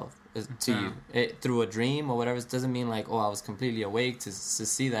yourself, to you through a dream or whatever. It doesn't mean like, oh, I was completely awake to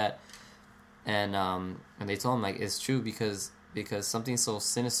see that. And they told him like it's true because something so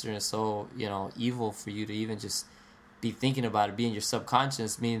sinister and so, you know, evil for you to even just be thinking about it, be in your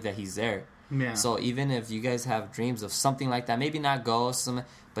subconscious, means that he's there. Yeah. So even if you guys have dreams of something like that, maybe not ghosts,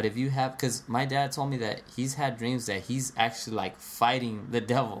 but if you have, because my dad told me that he's had dreams that he's actually like fighting the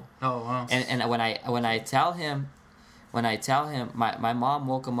devil. Oh wow! And when I tell him, my mom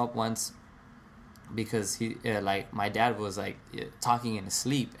woke him up once because he like my dad was like talking in his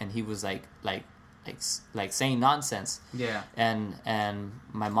sleep, and he was like saying nonsense. Yeah. And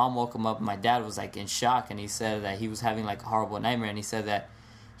my mom woke him up. My dad was like in shock, and he said that he was having like a horrible nightmare, and he said that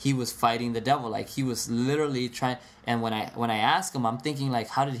he was fighting the devil, like he was literally trying. And when I asked him, I'm thinking like,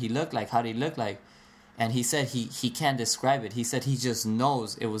 how did he look like? And he said he can't describe it. He said he just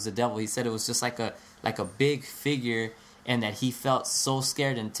knows it was the devil. He said it was just like a big figure, and that he felt so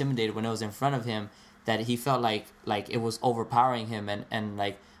scared and intimidated when it was in front of him that he felt like it was overpowering him, and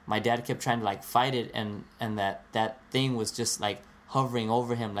like my dad kept trying to like fight it, and that thing was just like hovering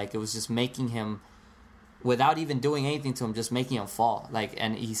over him, like it was just making him, without even doing anything to him, just making him fall. Like,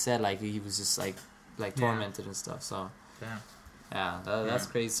 and he said like he was just like tormented and stuff. So that's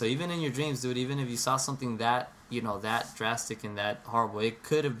crazy. So even in your dreams, dude, even if you saw something that, you know, that drastic and that horrible, it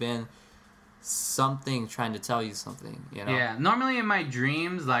could have been something trying to tell you something, you know? Yeah. Normally in my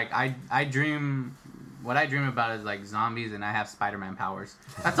dreams, like I dream, what I dream about is like zombies, and I have Spider-Man powers.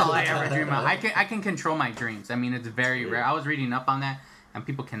 That's all I ever dream about. I can control my dreams. I mean, it's very rare. I was reading up on that. And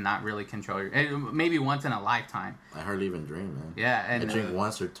people cannot really control it. Maybe once in a lifetime. I hardly even dream, man. Yeah, and I drink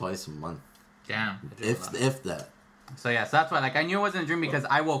once or twice a month. Damn. If that. So yeah, so that's why like I knew it wasn't a dream because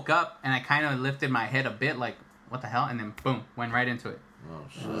I woke up and I kind of lifted my head a bit, like what the hell, and then boom, went right into it. Oh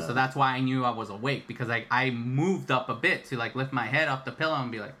shit. So that's why I knew I was awake, because like I moved up a bit to like lift my head off the pillow and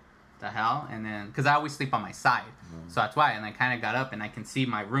be like, the hell, and then because I always sleep on my side, so that's why. And I kind of got up and I can see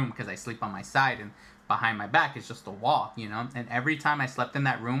my room because I sleep on my side, and behind my back is just a wall, you know. And every time I slept in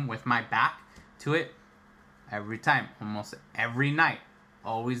that room with my back to it, every time, almost every night,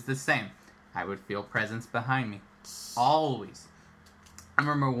 always the same, I would feel presence behind me. Always. I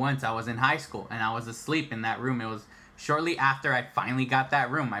remember once I was in high school and I was asleep in that room. It was shortly after I finally got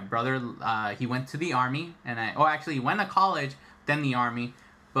that room. My brother, he went to the army, and he went to college, then the army.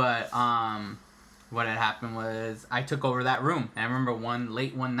 But what had happened was I took over that room. And I remember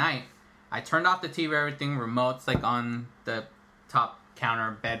late one night, I turned off the TV, everything, remotes like on the top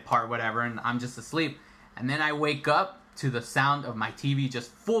counter, bed part, whatever, and I'm just asleep. And then I wake up to the sound of my TV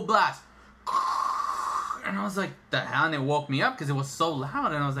just full blast. And I was like, the hell? And it woke me up because it was so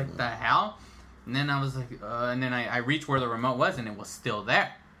loud. And I was like, the hell? And then I was like, and then I reached where the remote was, and it was still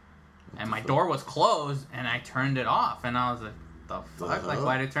there. And my door was closed, and I turned it off. And I was like, the fuck? Like,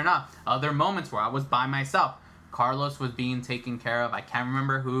 why did it turn off? Other moments where I was by myself. Carlos was being taken care of. I can't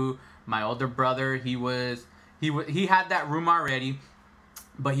remember who. My older brother, he had that room already,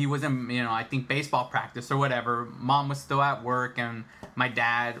 but he was in, I think baseball practice or whatever. Mom was still at work, and my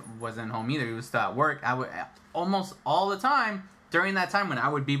dad wasn't home either. He was still at work. I would almost all the time during that time when I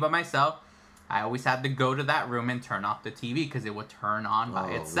would be by myself, I always had to go to that room and turn off the TV because it would turn on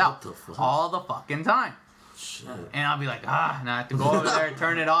by itself all the fucking time. Shit. And I'll be like, and I have to go over there,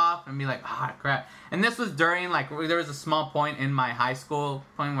 turn it off, and be like, crap. And this was during, like, there was a small point in my high school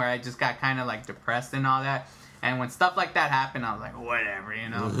point where I just got kind of, like, depressed and all that. And when stuff like that happened, I was like, whatever,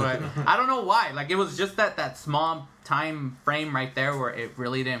 But I don't know why. Like, it was just that small time frame right there where it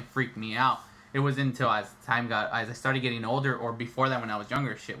really didn't freak me out. It was until as I started getting older, or before that when I was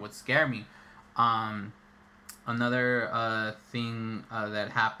younger, shit would scare me. Another thing that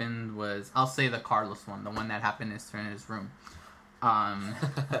happened was, I'll say the Carlos one, the one that happened in his room.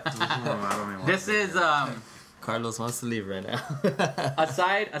 This is Carlos wants to leave right now.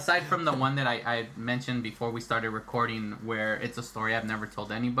 aside from the one that I mentioned before we started recording, where it's a story I've never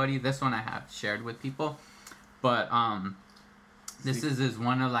told anybody. This one I have shared with people, but this is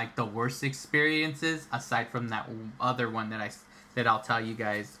one of like the worst experiences aside from that other one that I'll tell you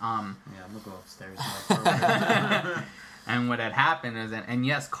guys. Yeah, I'm gonna go upstairs now. And what had happened is and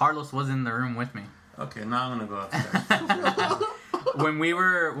yes, Carlos was in the room with me. Okay, now I'm gonna go upstairs. When we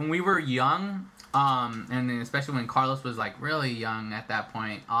were young, and especially when Carlos was like really young at that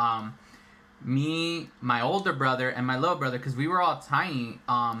point, me, my older brother, and my little brother, because we were all tiny,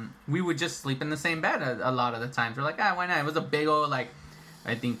 we would just sleep in the same bed a lot of the times. We're like, why not? It was a big old, like,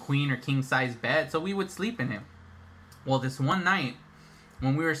 I think queen or king size bed, so we would sleep in it. Well, this one night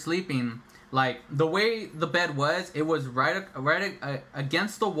when we were sleeping, like the way the bed was, it was right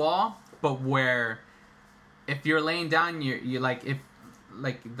against the wall, but where if you're laying down, you like if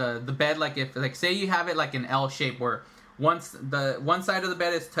like the bed, like if like say you have it like an L shape where once the one side of the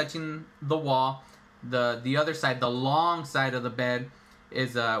bed is touching the wall, the other side, the long side of the bed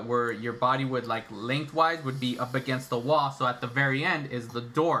is where your body would like lengthwise would be up against the wall. So at the very end is the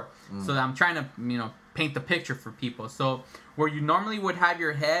door. So I'm trying to paint the picture for people. So where you normally would have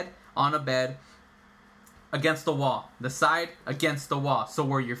your head on a bed against the wall, the side against the wall. So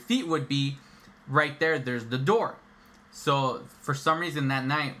where your feet would be right there's the door. So for some reason that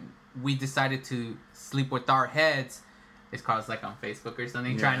night we decided to sleep with our heads. Is Carlos like on Facebook or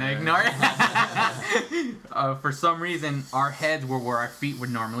something trying to ignore it? For some reason our heads were where our feet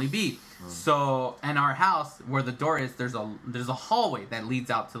would normally be. So, and our house where the door is, there's a hallway that leads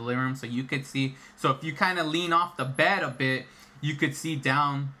out to the living room, so you could see. So if you kind of lean off the bed a bit, you could see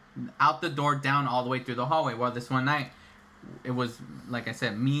down out the door, down all the way through the hallway. Well, this one night, it was like I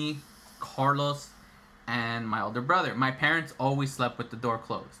said, me, Carlos, and my older brother. My parents always slept with the door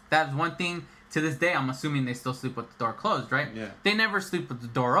closed. That's one thing. To this day, I'm assuming they still sleep with the door closed, right? Yeah. They never sleep with the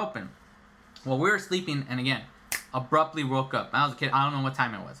door open. Well, we were sleeping, and again, abruptly woke up. I was a kid. I don't know what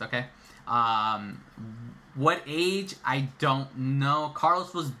time it was. Okay. What age, I don't know.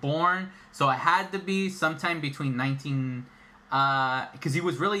 Carlos was born, so it had to be sometime between because he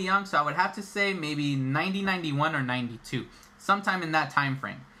was really young, so I would have to say maybe 90, 91, or 92. Sometime in that time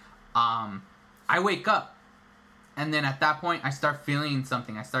frame. I wake up, and then at that point, I start feeling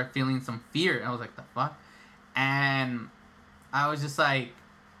something. I start feeling some fear. I was like, the fuck? And I was just like,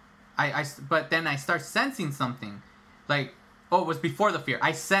 but then I start sensing something. Like, it was before the fear.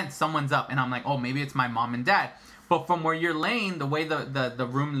 I sense someone's up, and I'm like, maybe it's my mom and dad. But from where you're laying, the way the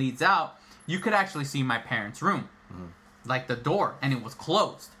room leads out, you could actually see my parents' room. Like the door, and it was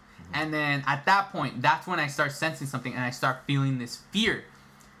closed. And then at that point, that's when I start sensing something, and I start feeling this fear.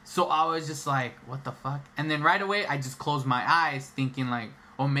 So I was just like, what the fuck? And then right away, I just closed my eyes, thinking like,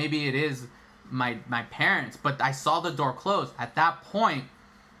 maybe it is my parents. But I saw the door close. At that point,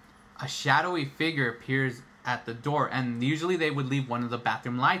 a shadowy figure appears at the door, and usually they would leave one of the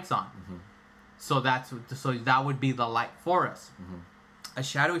bathroom lights on. So that would be the light for us. A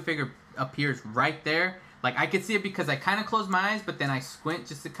shadowy figure appears right there. Like, I could see it because I kind of closed my eyes, but then I squint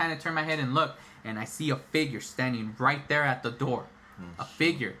just to kind of turn my head and look, and I see a figure standing right there at the door. A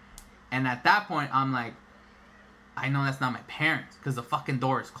figure. And at that point, I'm like, I know that's not my parents because the fucking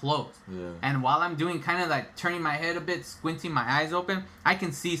door is closed. Yeah. And while I'm doing kind of like turning my head a bit, squinting my eyes open, I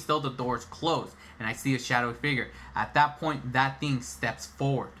can see still the door's closed. And I see a shadowy figure. At that point, that thing steps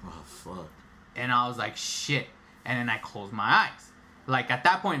forward. Oh, fuck. And I was like, shit. And then I closed my eyes. Like, at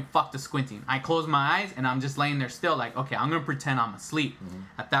that point, fuck the squinting. I closed my eyes, and I'm just laying there still like, okay, I'm going to pretend I'm asleep. Mm-hmm.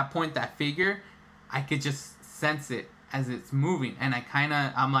 At that point, that figure, I could just sense it as it's moving. And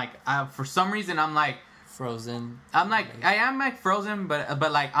I'm like, for some reason, I'm like, Frozen. I am like frozen, but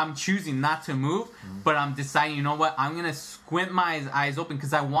like I'm choosing not to move, but I'm deciding, you know what, I'm gonna squint my eyes open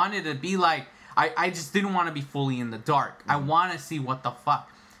because I wanted to be like, I just didn't want to be fully in the dark. I want to see what the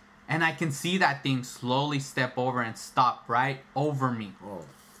fuck, and I can see that thing slowly step over and stop right over me. Oh,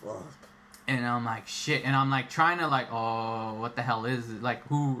 fuck. And I'm like, shit. And I'm like trying to like, oh, what the hell is it? Like,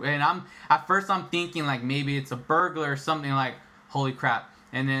 who? And at first I'm thinking like maybe it's a burglar or something. Like, holy crap.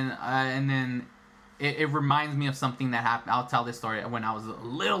 And then it reminds me of something that happened. I'll tell this story when I was a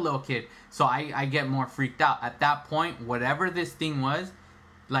little kid. So I get more freaked out. At that point, whatever this thing was,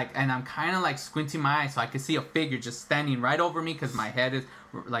 like, and I'm kind of like squinting my eyes so I could see a figure just standing right over me because my head is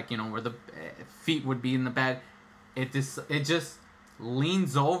like, you know, where the feet would be in the bed. It just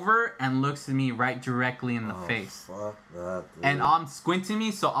leans over and looks at me right directly in the face. Fuck that, dude. And I'm squinting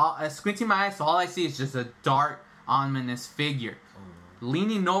my eyes, so all I see is just a dark, ominous figure.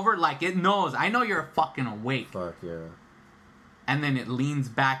 Leaning over like it knows. I know you're fucking awake. Fuck yeah. And then it leans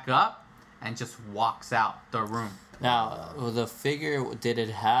back up and just walks out the room. Now, the figure, did it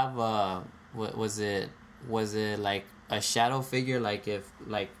have was it like a shadow figure? Like if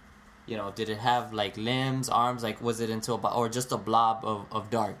like, you know, did it have like limbs, arms? Like was it into or just a blob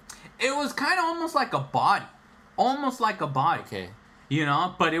of dark? It was kind of almost like a body. Okay. You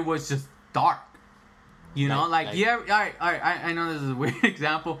know, but it was just dark. You know, like yeah. All right. I know this is a weird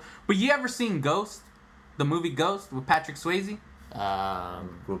example, but you ever seen Ghost, the movie Ghost with Patrick Swayze?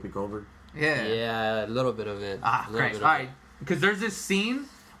 Whoopi Goldberg. Yeah, a little bit of it. Christ. All right, because there's this scene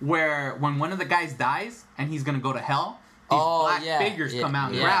where when one of the guys dies and he's gonna go to hell, these black figures come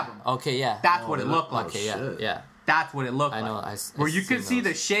out and grab him. Okay, yeah. That's what it looked like. Okay, yeah. That's what it looked like. I know. Where you could see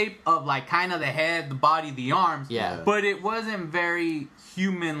the shape of like kind of the head, the body, the arms. Yeah. But it wasn't very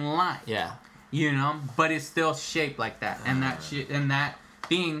human-like. Yeah. You know, but it's still shaped like that, and that shit, and that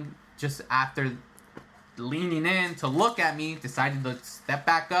thing just after leaning in to look at me, decided to step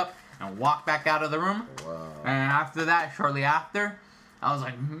back up and walk back out of the room. Wow. And after that, shortly after, I was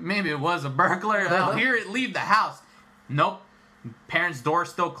like, maybe it was a burglar. I'll hear it leave the house. Nope. Parents' door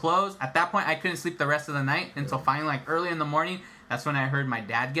still closed. At that point, I couldn't sleep the rest of the night until finally, like early in the morning. That's when I heard my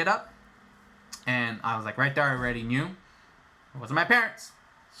dad get up, and I was like, right there, I already knew it wasn't my parents.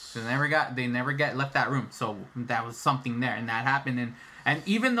 They never left that room. So that was something there, and that happened. And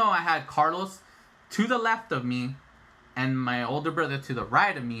even though I had Carlos to the left of me and my older brother to the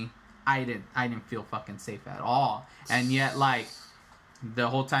right of me, I didn't feel fucking safe at all. And yet, like, the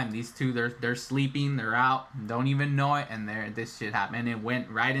whole time these two they're sleeping, they're out, don't even know it, and this shit happened. And it went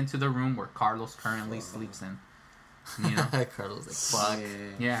right into the room where Carlos currently sleeps in. You know? Carlos like, fuck.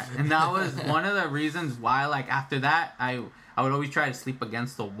 Yeah, and that was one of the reasons why, like, after that, I would always try to sleep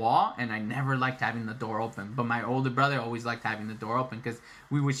against the wall, and I never liked having the door open. But my older brother always liked having the door open because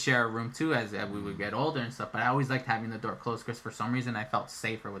we would share a room too as we would get older and stuff. But I always liked having the door closed because for some reason I felt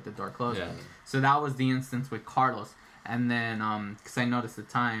safer with the door closed. Yeah. So that was the instance with Carlos. And then, because I noticed the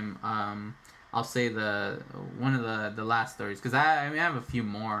time, I'll say one of the last stories because I have a few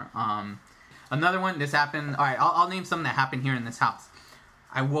more. Another one, this happened. All right, I'll name something that happened here in this house.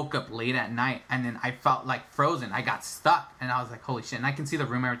 I woke up late at night, and then I felt like frozen. I got stuck, and I was like, holy shit. And I can see the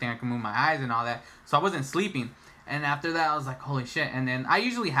room, everything. I can move my eyes and all that. So I wasn't sleeping. And after that, I was like, holy shit. And then I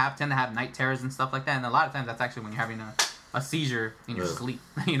usually tend to have night terrors and stuff like that. And a lot of times, that's actually when you're having a seizure in your sleep,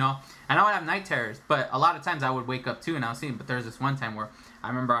 you know? And I would have night terrors, but a lot of times I would wake up too, and I was seeing. But there's this one time where I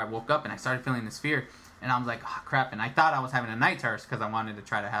remember I woke up, and I started feeling this fear. And I was like, oh, crap. And I thought I was having a night terrors because I wanted to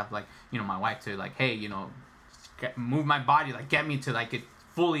try to have, like, you know, my wife to, like, hey, you know, move my body, like, get me to, like, it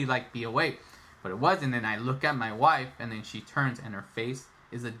fully, like, be awake. But it wasn't. And I look at my wife, and then she turns, and her face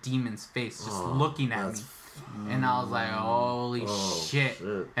is a demon's face just looking at me. And I was like, holy shit.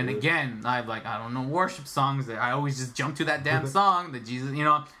 And again, I don't know worship songs. I always just jump to that damn song that Jesus, you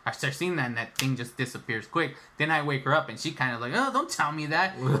know, I start singing that, and that thing just disappears quick. Then I wake her up, and she kind of like, oh, don't tell me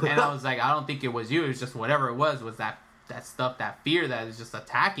that. And I was like, I don't think it was you. It was just whatever it was that stuff, that fear that is just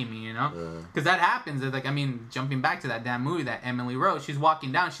attacking me, you know? Because that happens. Like, I mean, jumping back to that damn movie, that Emily Rose, she's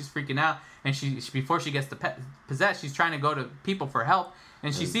walking down, she's freaking out, and she before she gets possessed, she's trying to go to people for help,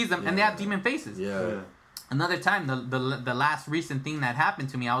 and she sees them, and they have demon faces. Yeah. Another time, the last recent thing that happened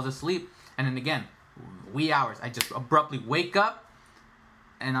to me, I was asleep, and then again, wee hours. I just abruptly wake up,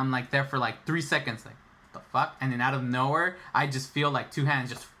 and I'm like there for like 3 seconds, like the fuck, and then out of nowhere, I just feel like two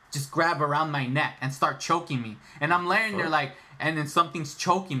hands just grab around my neck and start choking me, and I'm laying there like, and then something's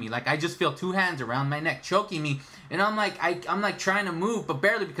choking me, like I just feel two hands around my neck choking me, and I'm like I'm like trying to move, but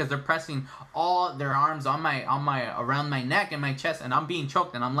barely, because they're pressing all their arms on my around my neck and my chest, and I'm being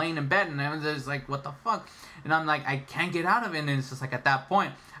choked, and I'm laying in bed, and I'm just like, what the fuck, and I'm like, I can't get out of it, and it's just like at that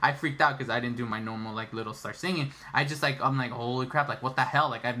point I freaked out because I didn't do my normal like little start singing. I just like, I'm like, holy crap, like what the hell,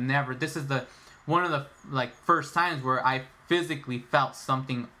 like I've never, this is the one of the like first times where I physically felt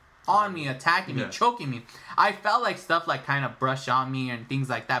something on me, attacking me, choking me. I felt like stuff like kind of brush on me and things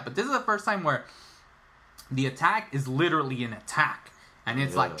like that, but this is the first time where the attack is literally an attack, and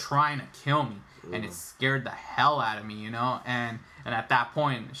it's like trying to kill me, and it scared the hell out of me, you know. And at that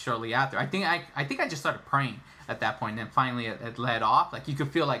point, shortly after, I think I just started praying at that point, and then finally it led off. Like you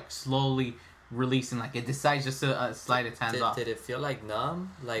could feel like slowly releasing, like it decides just to slide its hands off. Did it feel like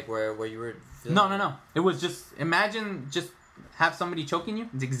numb, like where you were feeling? No. It was just, imagine just have somebody choking you.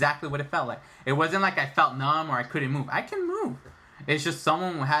 It's exactly what it felt like. It wasn't like I felt numb or I couldn't move. I can move. It's just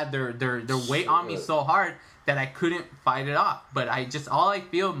someone had their weight on me so hard that I couldn't fight it off. But all I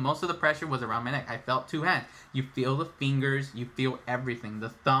feel, most of the pressure was around my neck. I felt two hands. You feel the fingers, you feel everything. The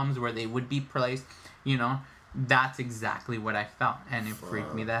thumbs where they would be placed, you know. That's exactly what I felt, and it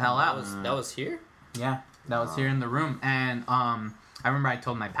freaked me the hell out. That was here? Yeah, that was here in the room. And I remember I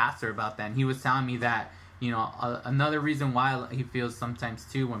told my pastor about that, and he was telling me that, you know, another reason why he feels sometimes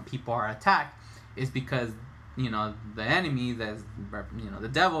too when people are attacked is because, you know, the enemy, the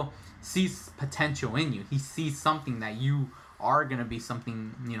devil, sees potential in you. He sees something that you are going to be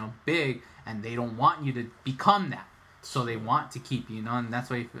something, you know, big, and they don't want you to become that. So they want to keep you, you know, and that's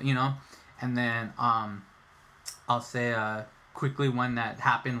why, you know. And then I'll say quickly, when that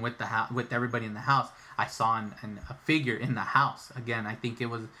happened with with everybody in the house, I saw a figure in the house. Again, I think it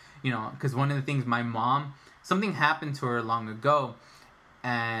was, you know, because one of the things, my mom, something happened to her long ago,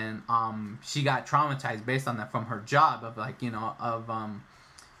 and she got traumatized based on that from her job of like, you know, of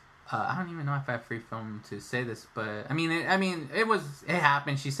I don't even know if I have free film to say this, but I mean it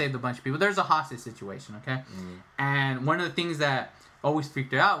happened. She saved a bunch of people. There's a hostage situation, okay? And one of the things that always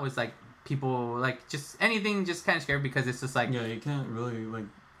freaked her out was like people, like just anything just kind of scared, because it's just like, yeah, you can't really like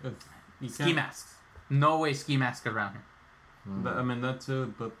ski masks. No way ski mask around here. But, I mean that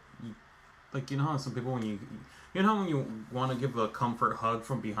too, but like, you know how some people when you want to give a comfort hug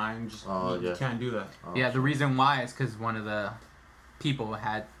from behind, just you can't do that. The reason why is because one of the people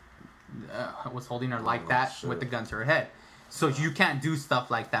was holding her like that with the gun to her head. So you can't do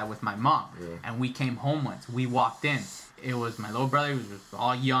stuff like that with my mom. And we came home once. We walked in. It was my little brother. He was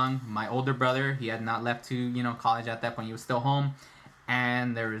all young. My older brother, he had not left to, you know, college at that point. He was still home.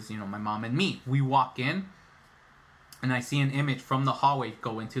 And there was, you know, my mom and me. We walk in, and I see an image from the hallway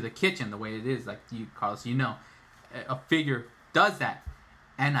go into the kitchen the way it is. Like, you, Carlos, you know, a figure does that.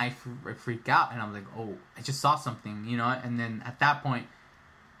 And I freak out, and I'm like, oh, I just saw something, you know. And then at that point,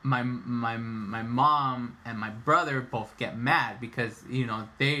 my mom and my brother both get mad because, you know,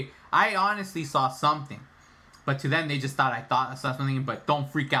 I honestly saw something. But to them, they just thought I saw something, but don't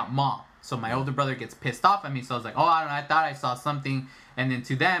freak out, Mom. So my older brother gets pissed off at me, so I was like, oh, I thought I saw something. And then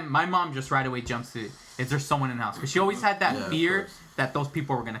to them, my mom just right away jumps to, is there someone in the house? Because she always had that fear that those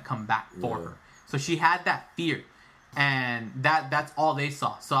people were going to come back for her. So she had that fear. And that's all they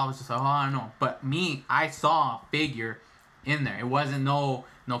saw. So I was just like, oh, I don't know. But me, I saw a figure in there. It wasn't no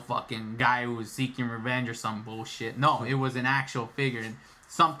fucking guy who was seeking revenge or some bullshit. No, it was an actual figure. And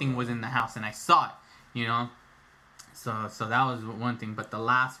something was in the house, and I saw it, you know. So that was one thing. But the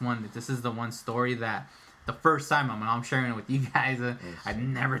last one, this is the one story that the first time I'm sharing it with you guys, I've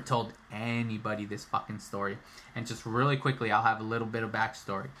never told anybody this fucking story. And just really quickly, I'll have a little bit of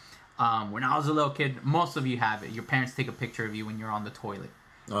backstory. When I was a little kid, most of you have it. Your parents take a picture of you when you're on the toilet.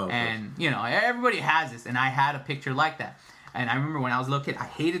 Oh, okay. And, you know, everybody has this. And I had a picture like that. And I remember when I was a little kid, I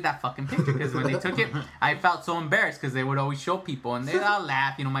hated that fucking picture because when they took it, I felt so embarrassed because they would always show people and they'd all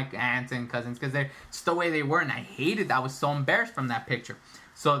laugh, you know, my aunts and cousins, because they're just the way they were. And I hated that. I was so embarrassed from that picture.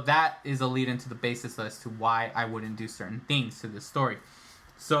 So that is a lead into the basis as to why I wouldn't do certain things to this story.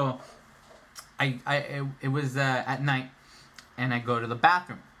 So it was at night, and I go to the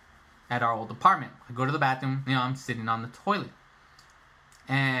bathroom at our old apartment. I go to the bathroom, you know, I'm sitting on the toilet.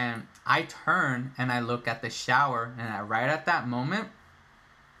 And I turn and I look at the shower, and right at that moment,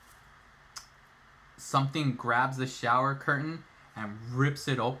 something grabs the shower curtain and rips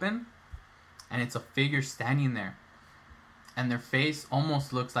it open, and it's a figure standing there. And their face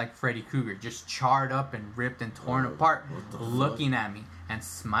almost looks like Freddy Krueger, just charred up and ripped and torn apart, looking at me and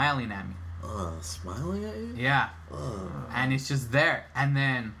smiling at me. Smiling at you? Yeah. And it's just there. And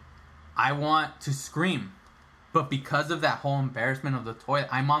then I want to scream. But because of that whole embarrassment of the toilet,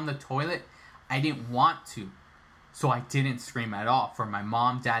 I'm on the toilet. I didn't want to. So I didn't scream at all for my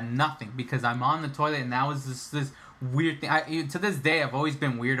mom, dad, nothing. Because I'm on the toilet and that was this weird thing. To this day, I've always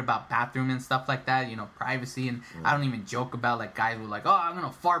been weird about bathroom and stuff like that. You know, privacy. And I don't even joke about like guys who are like, oh, I'm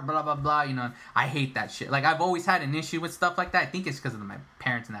going to fart, blah, blah, blah. You know, I hate that shit. Like I've always had an issue with stuff like that. I think it's because of my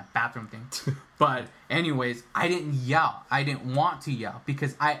parents and that bathroom thing. But anyways, I didn't yell. I didn't want to yell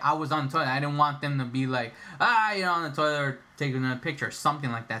because I was on the toilet. I didn't want them to be like, you're on the toilet or taking a picture or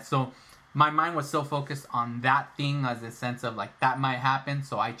something like that. So my mind was so focused on that thing as a sense of like that might happen.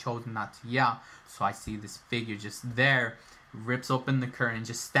 So I chose not to yell. So I see this figure just there, rips open the curtain,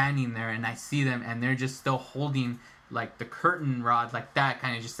 just standing there, and I see them, and they're just still holding like the curtain rod like that,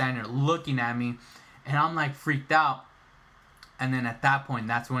 kind of just standing there looking at me, and I'm like freaked out. And then at that point,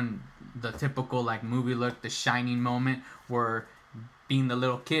 that's when the typical like movie look, the Shining moment, where being the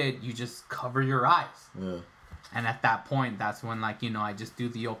little kid, you just cover your eyes. Yeah. And at that point, that's when like, you know, I just do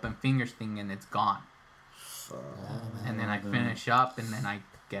the open fingers thing and it's gone. And then I finish up and then I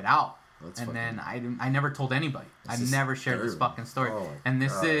get out. And then I never told anybody. I never shared this fucking story. Oh, and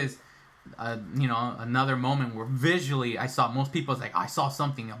this is, you know, another moment where visually I saw most people's like, I saw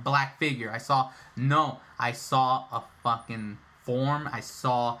something, a black figure. I saw a fucking form. I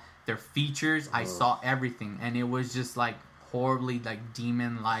saw their features. I saw everything. And it was just like horribly like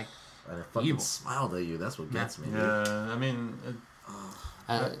demon-like And it fucking evil. smiled at you. That's what gets me. Yeah, I mean,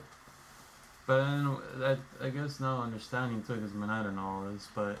 but I guess now understanding too, because I mean I don't know all this,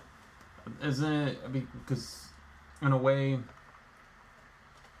 but isn't it? I mean, because in a way,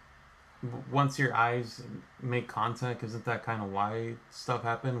 once your eyes make contact, isn't that kind of why stuff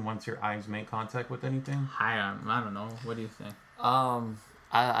happen? Once your eyes make contact with anything? I don't know. What do you think?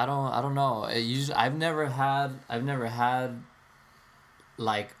 I don't know. I've never had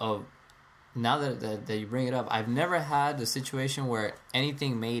like a. Now that you bring it up, I've never had the situation where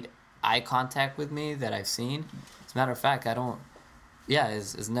anything made eye contact with me that I've seen. As a matter of fact, I don't. Yeah,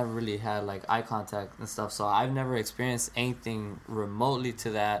 it's never really had like eye contact and stuff. So I've never experienced anything remotely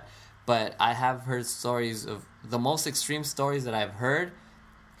to that. But I have heard stories of the most extreme stories that I've heard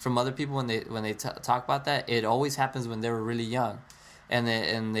from other people when they talk about that. It always happens when they were really young.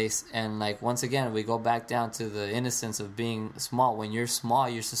 And like once again we go back down to the innocence of being small. When you're small,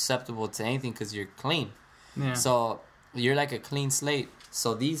 you're susceptible to anything because you're clean. Yeah. So you're like a clean slate.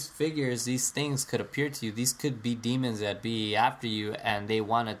 So these figures, these things could appear to you. These could be demons that be after you, and they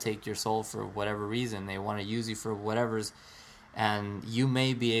want to take your soul for whatever reason. They want to use you for whatever's, and you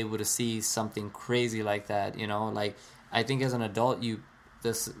may be able to see something crazy like that. You know, like I think as an adult,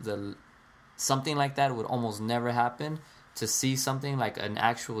 something like that would almost never happen. To see something like an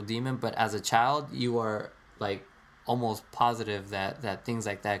actual demon, but as a child you are like almost positive that things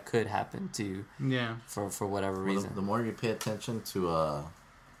like that could happen to you. Yeah. For whatever reason. The more you pay attention to a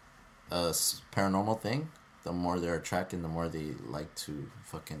paranormal thing, the more they're attracted, the more they like to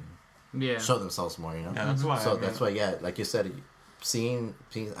fucking show themselves more, you know? Yeah, that's why. So that's why, yeah, like you said, seeing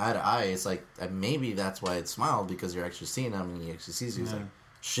eye to eye, it's like maybe that's why it smiled, because you're actually seeing them and he actually sees you. It's like,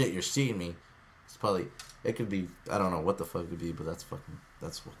 shit, you're seeing me. It's probably, it could be, I don't know what the fuck it could be, but that's fucking.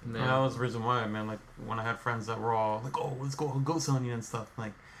 Yeah, that was the reason why, man. Like when I had friends that were all like, "Oh, let's go ghost hunting and stuff."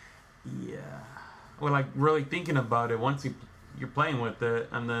 Like, yeah, we're like really thinking about it once you're playing with it,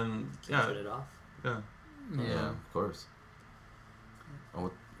 and then Turn it off. Yeah, of course.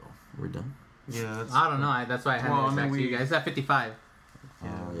 Oh, we're done. Yeah, I don't know. That's why I had to back to you guys. It's at 55.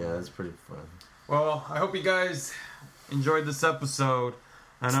 Yeah, that's pretty fun. Well, I hope you guys enjoyed this episode.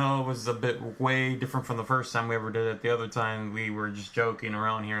 I know it was a bit way different from the first time we ever did it. The other time we were just joking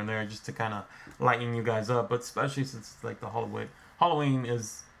around here and there just to kind of lighten you guys up. But especially since it's like the Halloween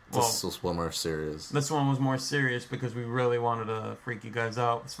is... Well, this was one more serious. This one was more serious because we really wanted to freak you guys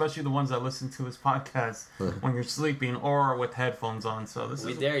out. Especially the ones that listen to this podcast when you're sleeping or with headphones on. So this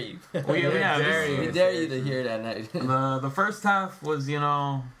We dare you. We dare you to hear it at night. The first half was,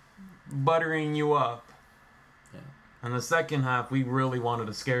 buttering you up. And the second half, we really wanted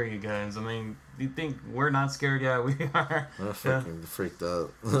to scare you guys. I mean, do you think we're not scared yet? We are. I'm fucking freaked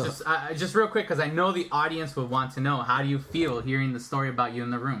out. just real quick, because I know the audience would want to know, how do you feel hearing the story about you in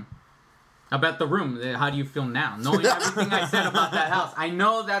the room? About the room, how do you feel now? Knowing everything I said about that house. I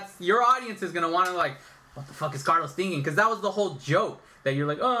know that's your audience is going to want to like, what the fuck is Carlos thinking? Because that was the whole joke. That you're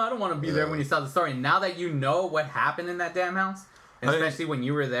like, oh, I don't want to be there when you saw the story. Now that you know what happened in that damn house, especially when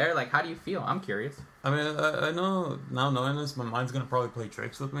you were there, like, how do you feel? I'm curious. I mean, I know now knowing this, my mind's gonna probably play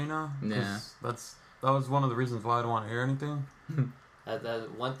tricks with me now. Yeah, that was one of the reasons why I don't want to hear anything.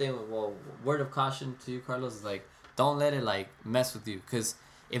 One thing, well, word of caution to you, Carlos, is like, don't let it like mess with you, because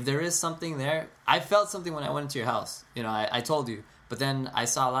if there is something there, I felt something when I went into your house. You know, I told you, but then I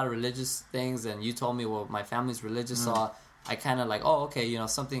saw a lot of religious things, and you told me, well, my family's religious, so I kind of like, oh, okay, you know,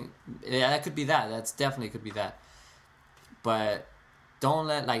 something that could be that. That's definitely could be that. But don't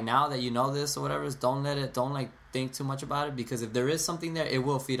let, like, now that you know this or whatever, don't like think too much about it, because if there is something there, it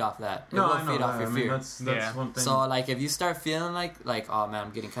will feed off that. It will feed off your fear. That's one thing. So, like, if you start feeling like, oh man,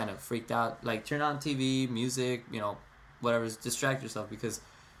 I'm getting kind of freaked out, like, turn on TV, music, you know, whatever, distract yourself, because,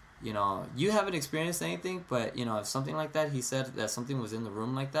 you know, you haven't experienced anything, but, you know, if something like that, he said that something was in the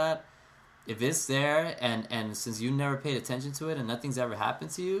room like that, if it's there, and since you never paid attention to it and nothing's ever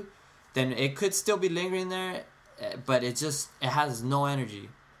happened to you, then it could still be lingering there, but it has no energy.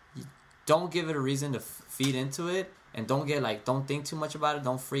 Don't give it a reason to feed into it, and don't think too much about it.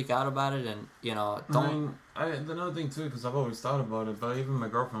 Don't freak out about it, and, you know, don't. Another thing too, because I've always thought about it, but even my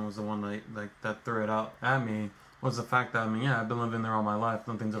girlfriend was the one that threw it out at me, was the fact that, I mean, yeah, I've been living there all my life.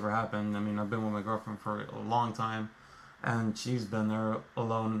 Nothing's ever happened. I mean, I've been with my girlfriend for a long time, and she's been there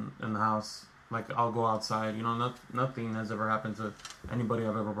alone in the house. Like, I'll go outside, you know, nothing has ever happened to anybody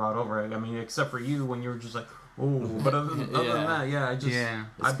I've ever brought over. I mean, except for you, when you were just like, oh, but other than that, yeah,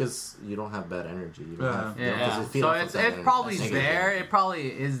 it's because you don't have bad energy. You don't have, So it's probably there. It probably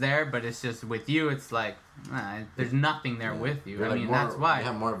is there, but it's just with you. It's like there's nothing there with you. I mean, that's why you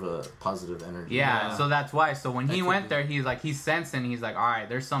have more of a positive energy. Yeah, so that's why. So when he went there, he's sensing. He's like, all right,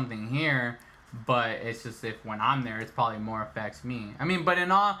 there's something here, but it's just when I'm there, it's probably more affects me. I mean, but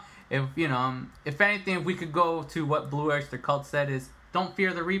in all, if anything, if we could go to what Blue Oyster Cult said is, don't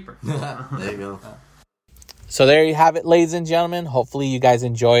fear the Reaper. There you go. So there you have it, ladies and gentlemen. Hopefully you guys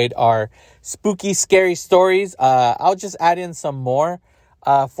enjoyed our spooky, scary stories. I'll just add in some more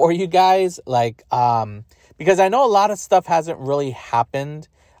for you guys, because I know a lot of stuff hasn't really happened.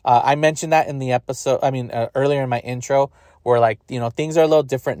 I mentioned that in the episode, earlier in my intro, where, things are a little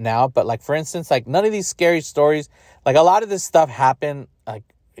different now. But, for instance, none of these scary stories, a lot of this stuff happened,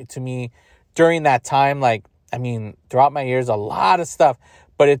 to me during that time. Throughout my years, a lot of stuff.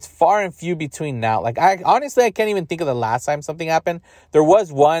 But it's far and few between now. I can't even think of the last time something happened. There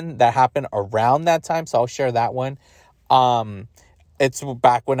was one that happened around that time, so I'll share that one. It's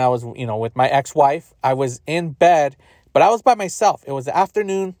back when I was, with my ex-wife. I was in bed, but I was by myself. It was the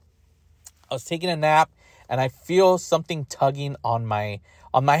afternoon. I was taking a nap, and I feel something tugging on my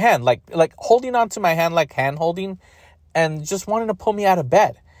hand, like holding onto my hand, like hand holding, and just wanting to pull me out of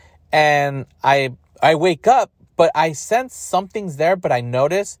bed. And I wake up. But I sense something's there, but I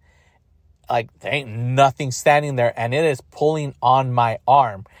notice, there ain't nothing standing there, and it is pulling on my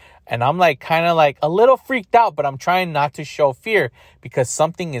arm. And I'm, kind of a little freaked out, but I'm trying not to show fear, because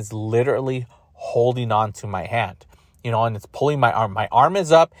something is literally holding on to my hand, and it's pulling my arm. My arm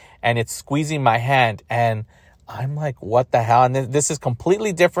is up, and it's squeezing my hand, and I'm like, what the hell? And this is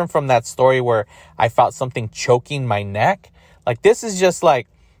completely different from that story where I felt something choking my neck. This is just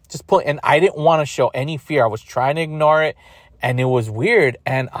and I didn't want to show any fear. I was trying to ignore it, and it was weird.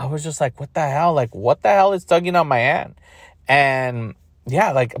 And I was just like, what the hell? What the hell is tugging on my hand? And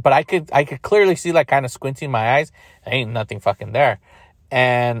yeah, but I could clearly see, kind of squinting my eyes. There ain't nothing fucking there.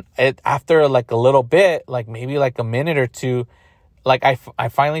 And after a little bit, maybe a minute or two, I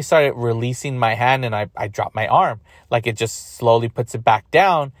finally started releasing my hand, and I dropped my arm. It just slowly puts it back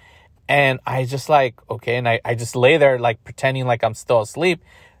down. And I just okay. And I just lay there, pretending I'm still asleep.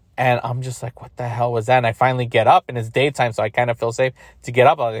 And I'm just like, what the hell was that? And I finally get up, and it's daytime, so I kind of feel safe to get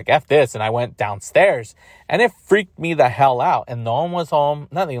up. I was like, F this. And I went downstairs, and it freaked me the hell out. And no one was home,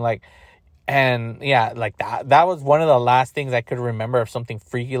 nothing. And yeah, that was one of the last things I could remember of something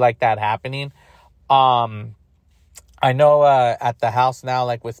freaky like that happening. I know at the house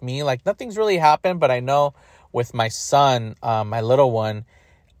now, with me, nothing's really happened. But I know with my son, my little one,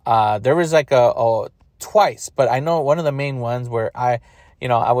 there was twice. But I know one of the main ones where I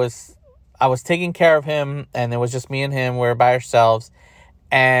was taking care of him, and it was just me and him. We were by ourselves.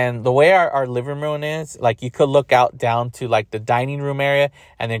 And the way our living room is, you could look out down to the dining room area,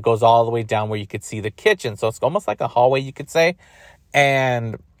 and it goes all the way down where you could see the kitchen. So it's almost like a hallway, you could say.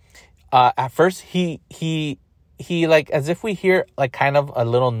 And at first he as if we hear kind of a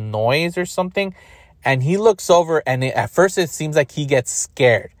little noise or something, and he looks over, and at first it seems like he gets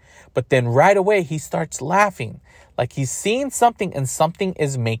scared, but then right away he starts laughing. He's seeing something, and something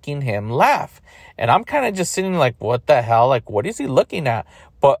is making him laugh. And I'm kind of just sitting what the hell? What is he looking at?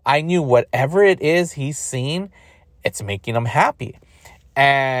 But I knew whatever it is he's seeing, it's making him happy.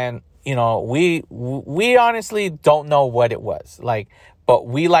 And, we honestly don't know what it was. But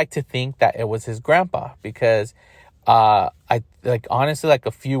we like to think that it was his grandpa, because I like honestly like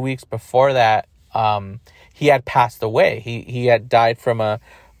a few weeks before that, he had passed away. He had died from a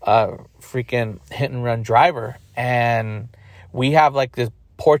freaking hit and run driver, and we have like this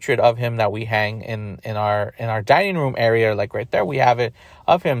portrait of him that we hang in our dining room area, like right there. We have it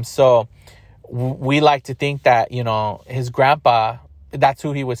of him. So we like to think that, you know, his grandpa, that's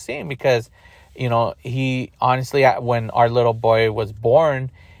who he was seeing, because, you know, he honestly, when our little boy was born,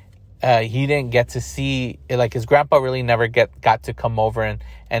 he didn't get to see, like, his grandpa really never got to come over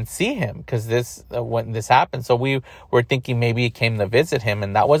and see him, because this when this happened. So we were thinking maybe he came to visit him,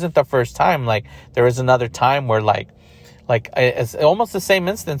 and that wasn't the first time. Like, there was another time where like it's almost the same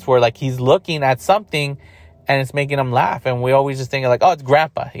instance where like he's looking at something and it's making him laugh, and we always just think like, oh, it's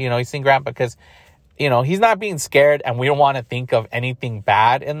grandpa, you know, he's seen grandpa, because, you know, he's not being scared and we don't want to think of anything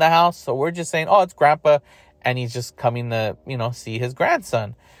bad in the house. So we're just saying, oh, it's grandpa, and he's just coming to, you know, see his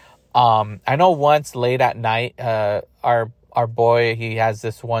grandson. I know once late at night, our boy, he has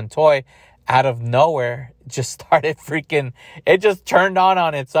this one toy, out of nowhere just started it just turned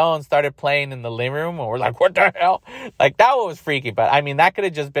on its own, started playing in the living room, and we're like, what the hell? Like, that was freaky. But I mean, that could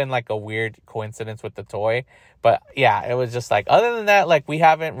have just been like a weird coincidence with the toy. But yeah, it was just like, other than that, like, we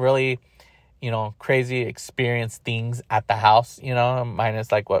haven't really, you know, crazy experienced things at the house, you know,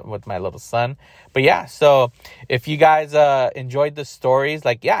 minus like what with my little son. But yeah, so if you guys enjoyed the stories,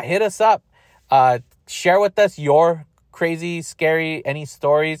 like, yeah, hit us up, share with us your crazy, scary, any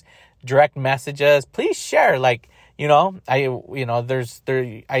stories, direct messages, please share. Like, you know, I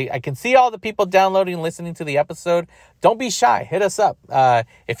can see all the people downloading and listening to the episode. Don't be shy, hit us up.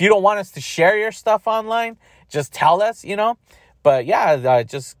 If you don't want us to share your stuff online, just tell us, you know. But yeah,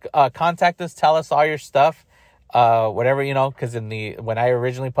 just contact us, tell us all your stuff, whatever, you know, because when I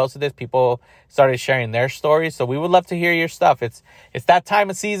originally posted this, people started sharing their stories. So we would love to hear your stuff. It's that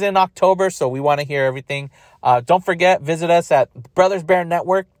time of season, October, so we want to hear everything. Don't forget, visit us at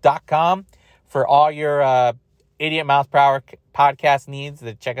brothersbearnetwork.com for all your 88 miles per hour podcast needs.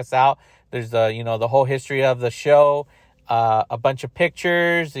 To check us out. There's you know, the whole history of the show, a bunch of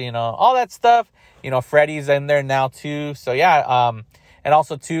pictures, you know, all that stuff. You know, Freddie's in there now too. So yeah, and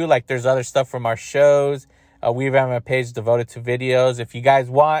also too, like, there's other stuff from our shows. We have a page devoted to videos. If you guys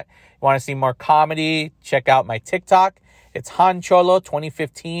want to see more comedy, check out my TikTok. It's Han Cholo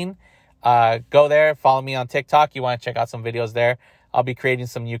 2015. Go there, follow me on TikTok. You want to check out some videos there. I'll be creating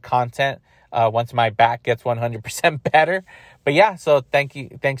some new content once my back gets 100% better. But yeah, so thanks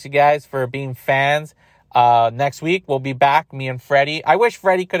you guys for being fans. Next week we'll be back, me and Freddie. I wish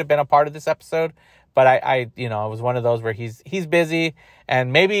Freddie could have been a part of this episode, but I you know, it was one of those where he's busy,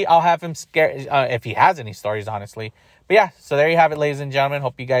 and maybe I'll have him scare if he has any stories, honestly. But yeah, so there you have it, ladies and gentlemen.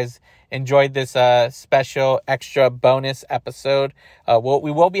 Hope you guys enjoyed this special extra bonus episode.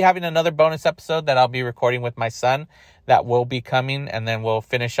 We will be having another bonus episode that I'll be recording with my son that will be coming, and then we'll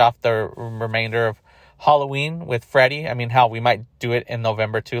finish off the remainder of Halloween with Freddie. I mean, hell, we might do it in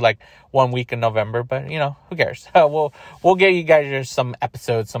November too, like 1 week in November, but you know, who cares? We'll get you guys some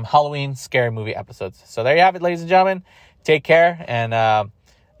episodes, some Halloween scary movie episodes. So there you have it, ladies and gentlemen. Take care. And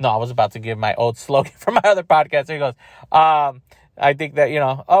no, I was about to give my old slogan for my other podcast. Here he goes. I think that, you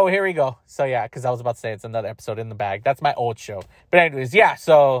know, oh, here we go. So yeah, because I was about to say it's another episode in the bag. That's my old show. But anyways, yeah,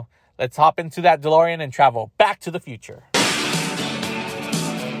 so let's hop into that DeLorean and travel back to the future.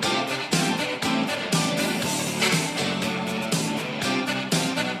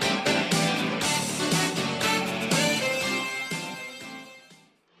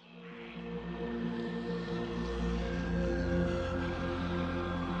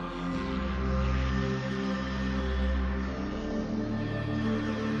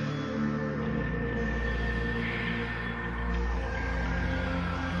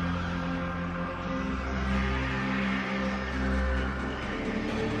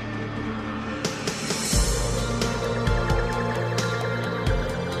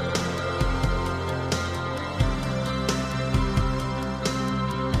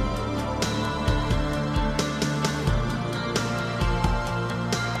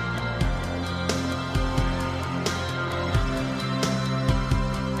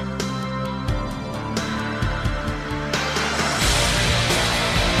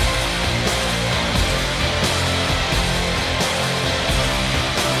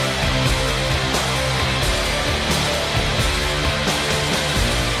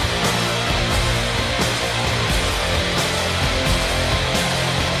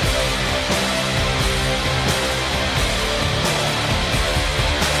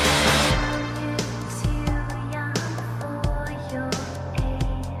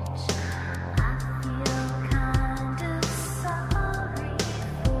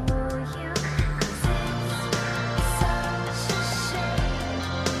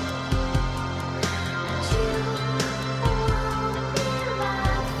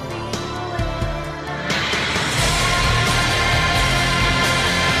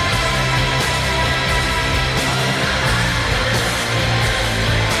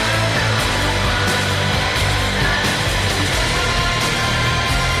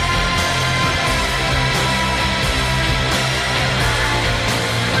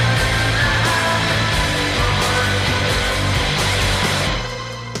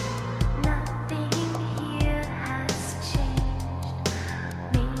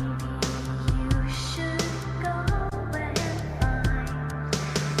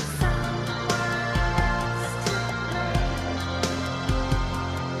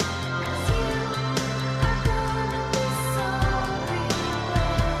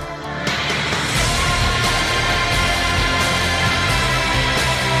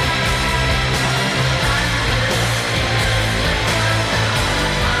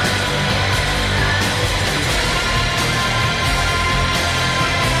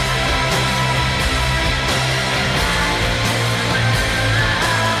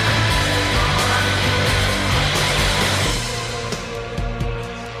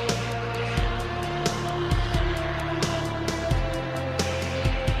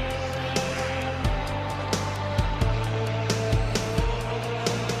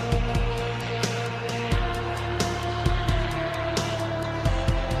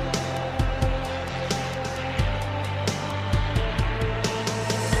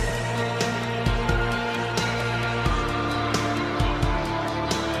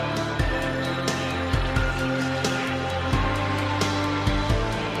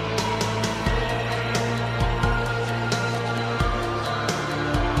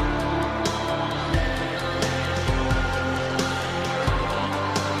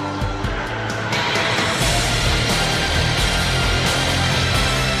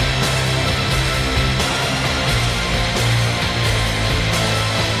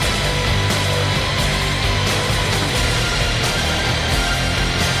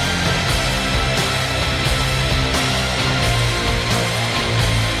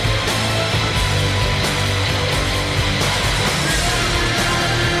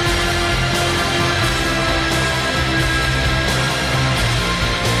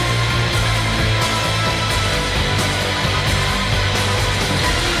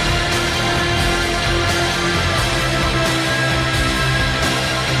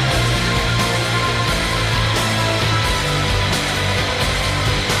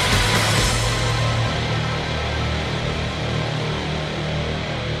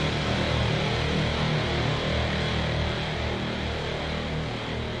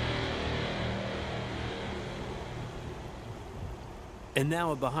 And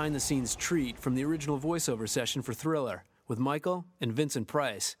now a behind-the-scenes treat from the original voiceover session for Thriller with Michael and Vincent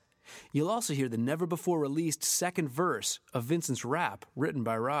Price. You'll also hear the never-before-released second verse of Vincent's rap written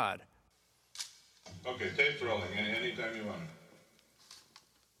by Rod. Okay, tape's rolling. Anytime you want.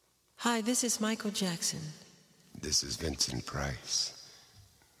 Hi, this is Michael Jackson. This is Vincent Price.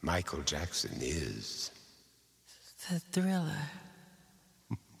 Michael Jackson is... The Thriller.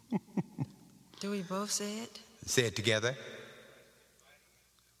 Do we both say it? Say it together.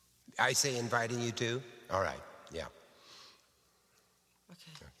 I say inviting you to? All right, yeah.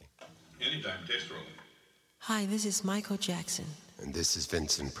 Okay. Anytime, tape's rolling. Hi, this is Michael Jackson. And this is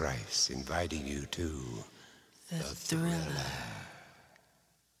Vincent Price inviting you to... The Thriller.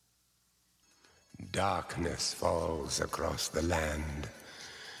 Darkness falls across the land.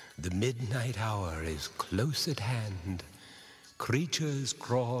 The midnight hour is close at hand. Creatures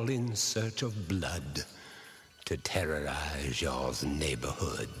crawl in search of blood to terrorize your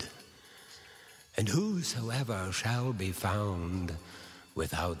neighborhood. And whosoever shall be found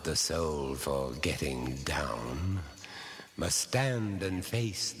without the soul for getting down must stand and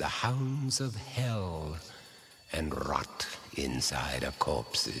face the hounds of hell and rot inside a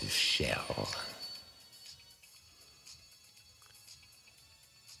corpse's shell.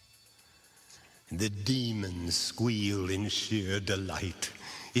 The demons squeal in sheer delight.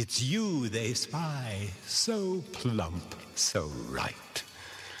 It's you they spy, so plump, so right.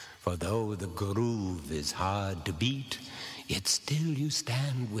 For though the groove is hard to beat, yet still you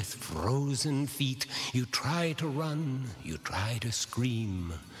stand with frozen feet. You try to run, you try to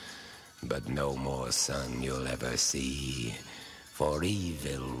scream, but no more sun you'll ever see. For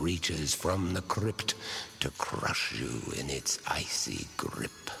evil reaches from the crypt to crush you in its icy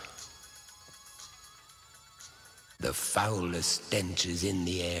grip. The foulest stench is in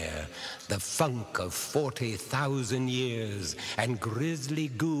the air, the funk of 40,000 years, and grisly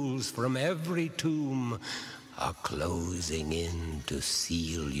ghouls from every tomb are closing in to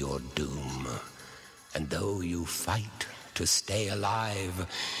seal your doom. And though you fight to stay alive,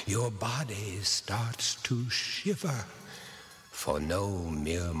 your body starts to shiver, for no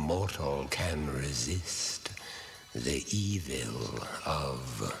mere mortal can resist the evil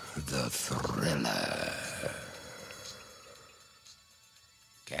of the Thriller.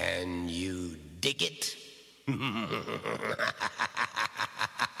 Can you dig it?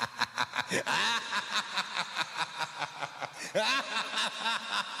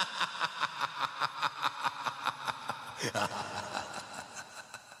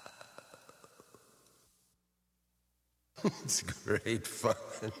 It's great fun.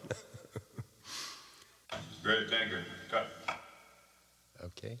 Great, thank you. Cut.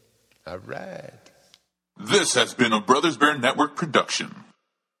 Okay, all right. This has been a Brothers Bear Network production.